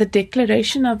 and the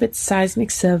declaration of its seismic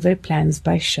survey plans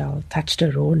by Shell touched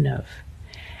a raw nerve.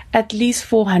 At least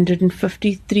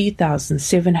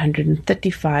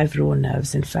 453,735 raw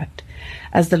nerves, in fact,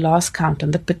 as the last count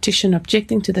on the petition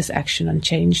objecting to this action on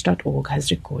change.org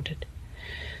has recorded.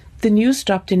 The news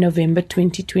dropped in November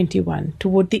 2021,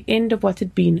 toward the end of what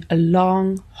had been a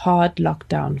long, hard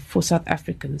lockdown for South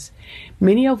Africans,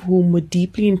 many of whom were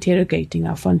deeply interrogating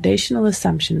our foundational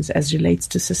assumptions as relates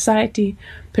to society,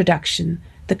 production,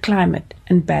 the climate,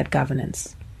 and bad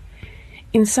governance.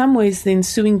 In some ways, the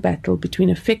ensuing battle between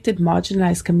affected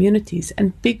marginalized communities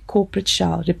and big corporate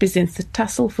Shell represents the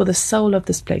tussle for the soul of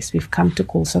this place we've come to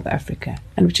call South Africa,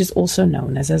 and which is also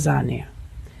known as Azania.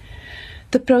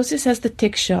 The process has the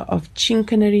texture of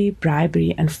chicanery,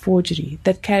 bribery, and forgery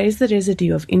that carries the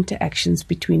residue of interactions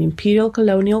between imperial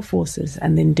colonial forces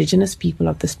and the indigenous people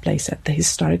of this place at the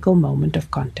historical moment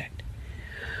of contact.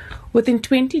 Within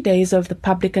 20 days of the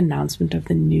public announcement of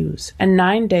the news, and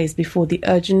 9 days before the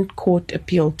urgent court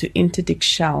appeal to interdict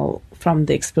Shell from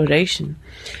the exploration,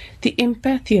 the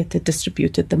Empire Theatre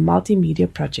distributed the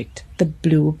multimedia project, The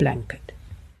Blue Blanket.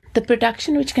 The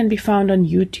production, which can be found on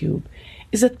YouTube,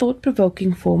 is a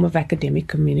thought-provoking form of academic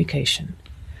communication.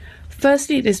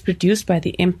 Firstly, it is produced by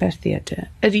the Empire Theatre,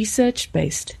 a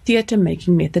research-based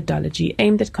theatre-making methodology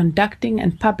aimed at conducting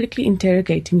and publicly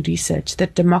interrogating research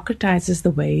that democratizes the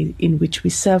way in which we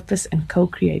surface and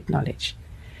co-create knowledge.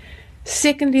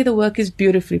 Secondly, the work is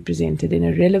beautifully presented in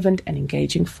a relevant and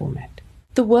engaging format.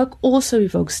 The work also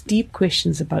evokes deep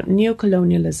questions about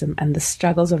neocolonialism and the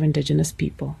struggles of indigenous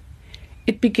people.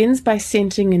 It begins by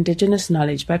centering indigenous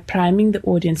knowledge by priming the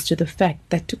audience to the fact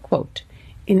that, to quote,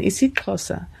 in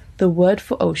isiXhosa, the word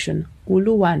for ocean,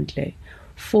 uluwandle,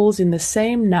 falls in the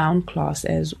same noun class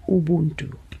as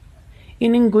ubuntu.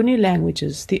 In Nguni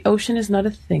languages, the ocean is not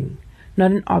a thing,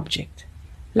 not an object.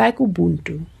 Like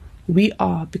ubuntu, we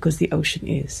are because the ocean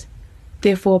is.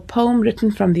 Therefore, a poem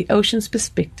written from the ocean's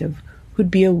perspective would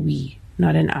be a we,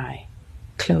 not an I.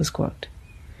 Close quote.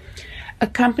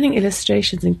 Accompanying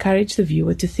illustrations encourage the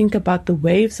viewer to think about the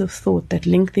waves of thought that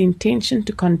link the intention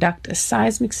to conduct a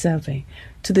seismic survey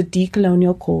to the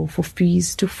decolonial call for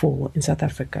fees to fall in South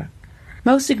Africa.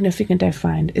 Most significant, I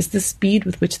find, is the speed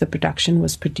with which the production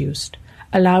was produced,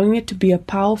 allowing it to be a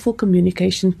powerful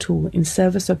communication tool in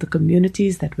service of the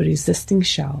communities that were resisting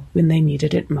Shell when they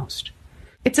needed it most.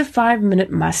 It's a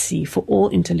 5-minute must-see for all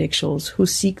intellectuals who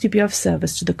seek to be of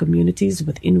service to the communities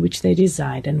within which they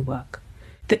reside and work.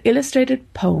 The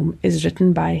illustrated poem is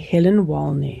written by Helen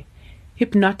Walne,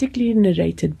 hypnotically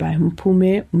narrated by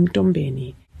Mpumi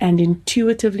Mtombeni, and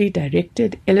intuitively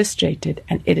directed, illustrated,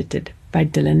 and edited by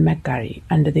Dylan McGarry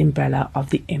under the umbrella of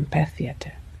the Empire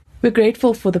Theatre. We're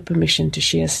grateful for the permission to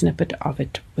share a snippet of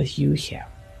it with you here.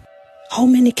 How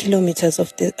many kilometers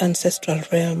of the ancestral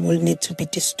realm will need to be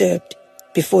disturbed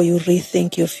before you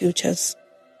rethink your futures?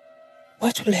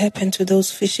 What will happen to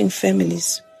those fishing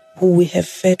families who we have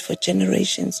fed for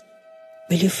generations?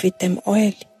 Will you feed them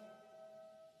oil?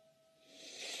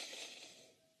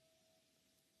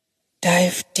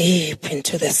 Dive deep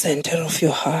into the center of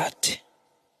your heart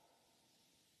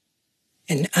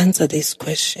and answer these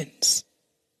questions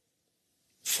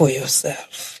for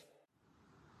yourself.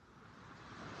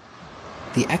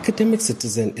 The Academic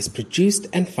Citizen is produced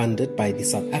and funded by the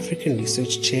South African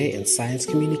Research Chair in Science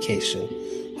Communication,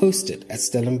 hosted at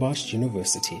Stellenbosch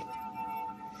University.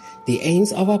 The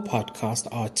aims of our podcast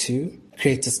are to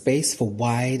create a space for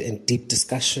wide and deep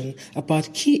discussion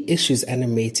about key issues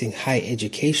animating higher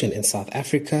education in South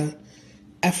Africa,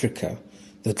 Africa,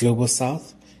 the Global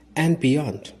South, and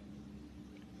beyond.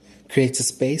 Create a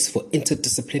space for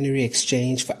interdisciplinary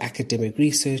exchange for academic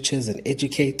researchers and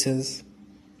educators.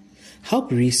 Help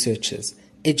researchers,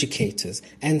 educators,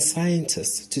 and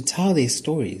scientists to tell their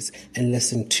stories and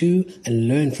listen to and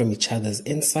learn from each other's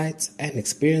insights and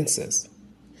experiences.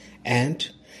 And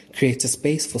create a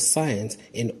space for science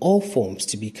in all forms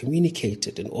to be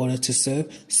communicated in order to serve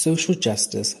social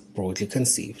justice broadly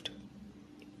conceived.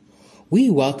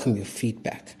 We welcome your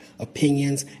feedback,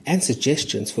 opinions, and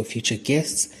suggestions for future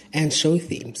guests and show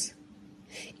themes.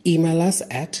 Email us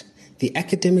at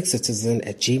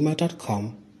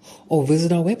theacademiccitizen@gmail.com or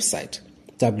visit our website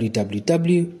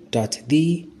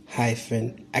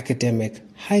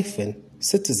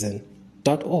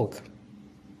www.the-academic-citizen.org.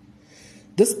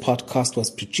 This podcast was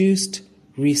produced,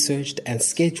 researched, and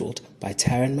scheduled by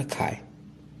Taryn Mackay.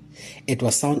 It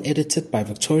was sound edited by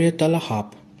Victoria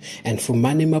Dolahab and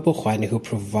Fumani Mabukhwane, who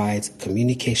provides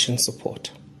communication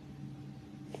support.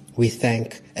 We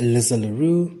thank Aliza Le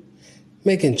Roux,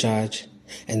 Meghan Judge,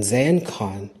 and Zayaan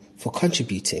Khan for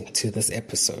contributing to this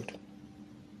episode.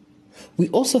 We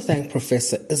also thank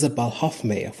Professor Isabel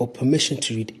Hofmeyer for permission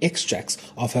to read extracts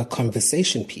of her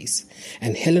conversation piece,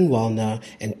 and Helen Wallner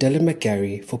and Dylan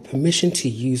McGarry for permission to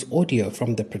use audio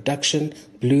from the production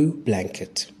Blue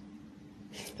Blanket.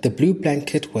 The Blue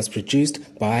Blanket was produced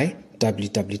by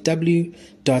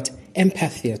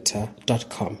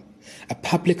www.empaththeatre.com, a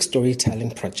public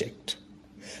storytelling project.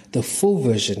 The full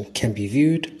version can be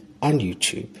viewed on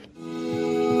YouTube.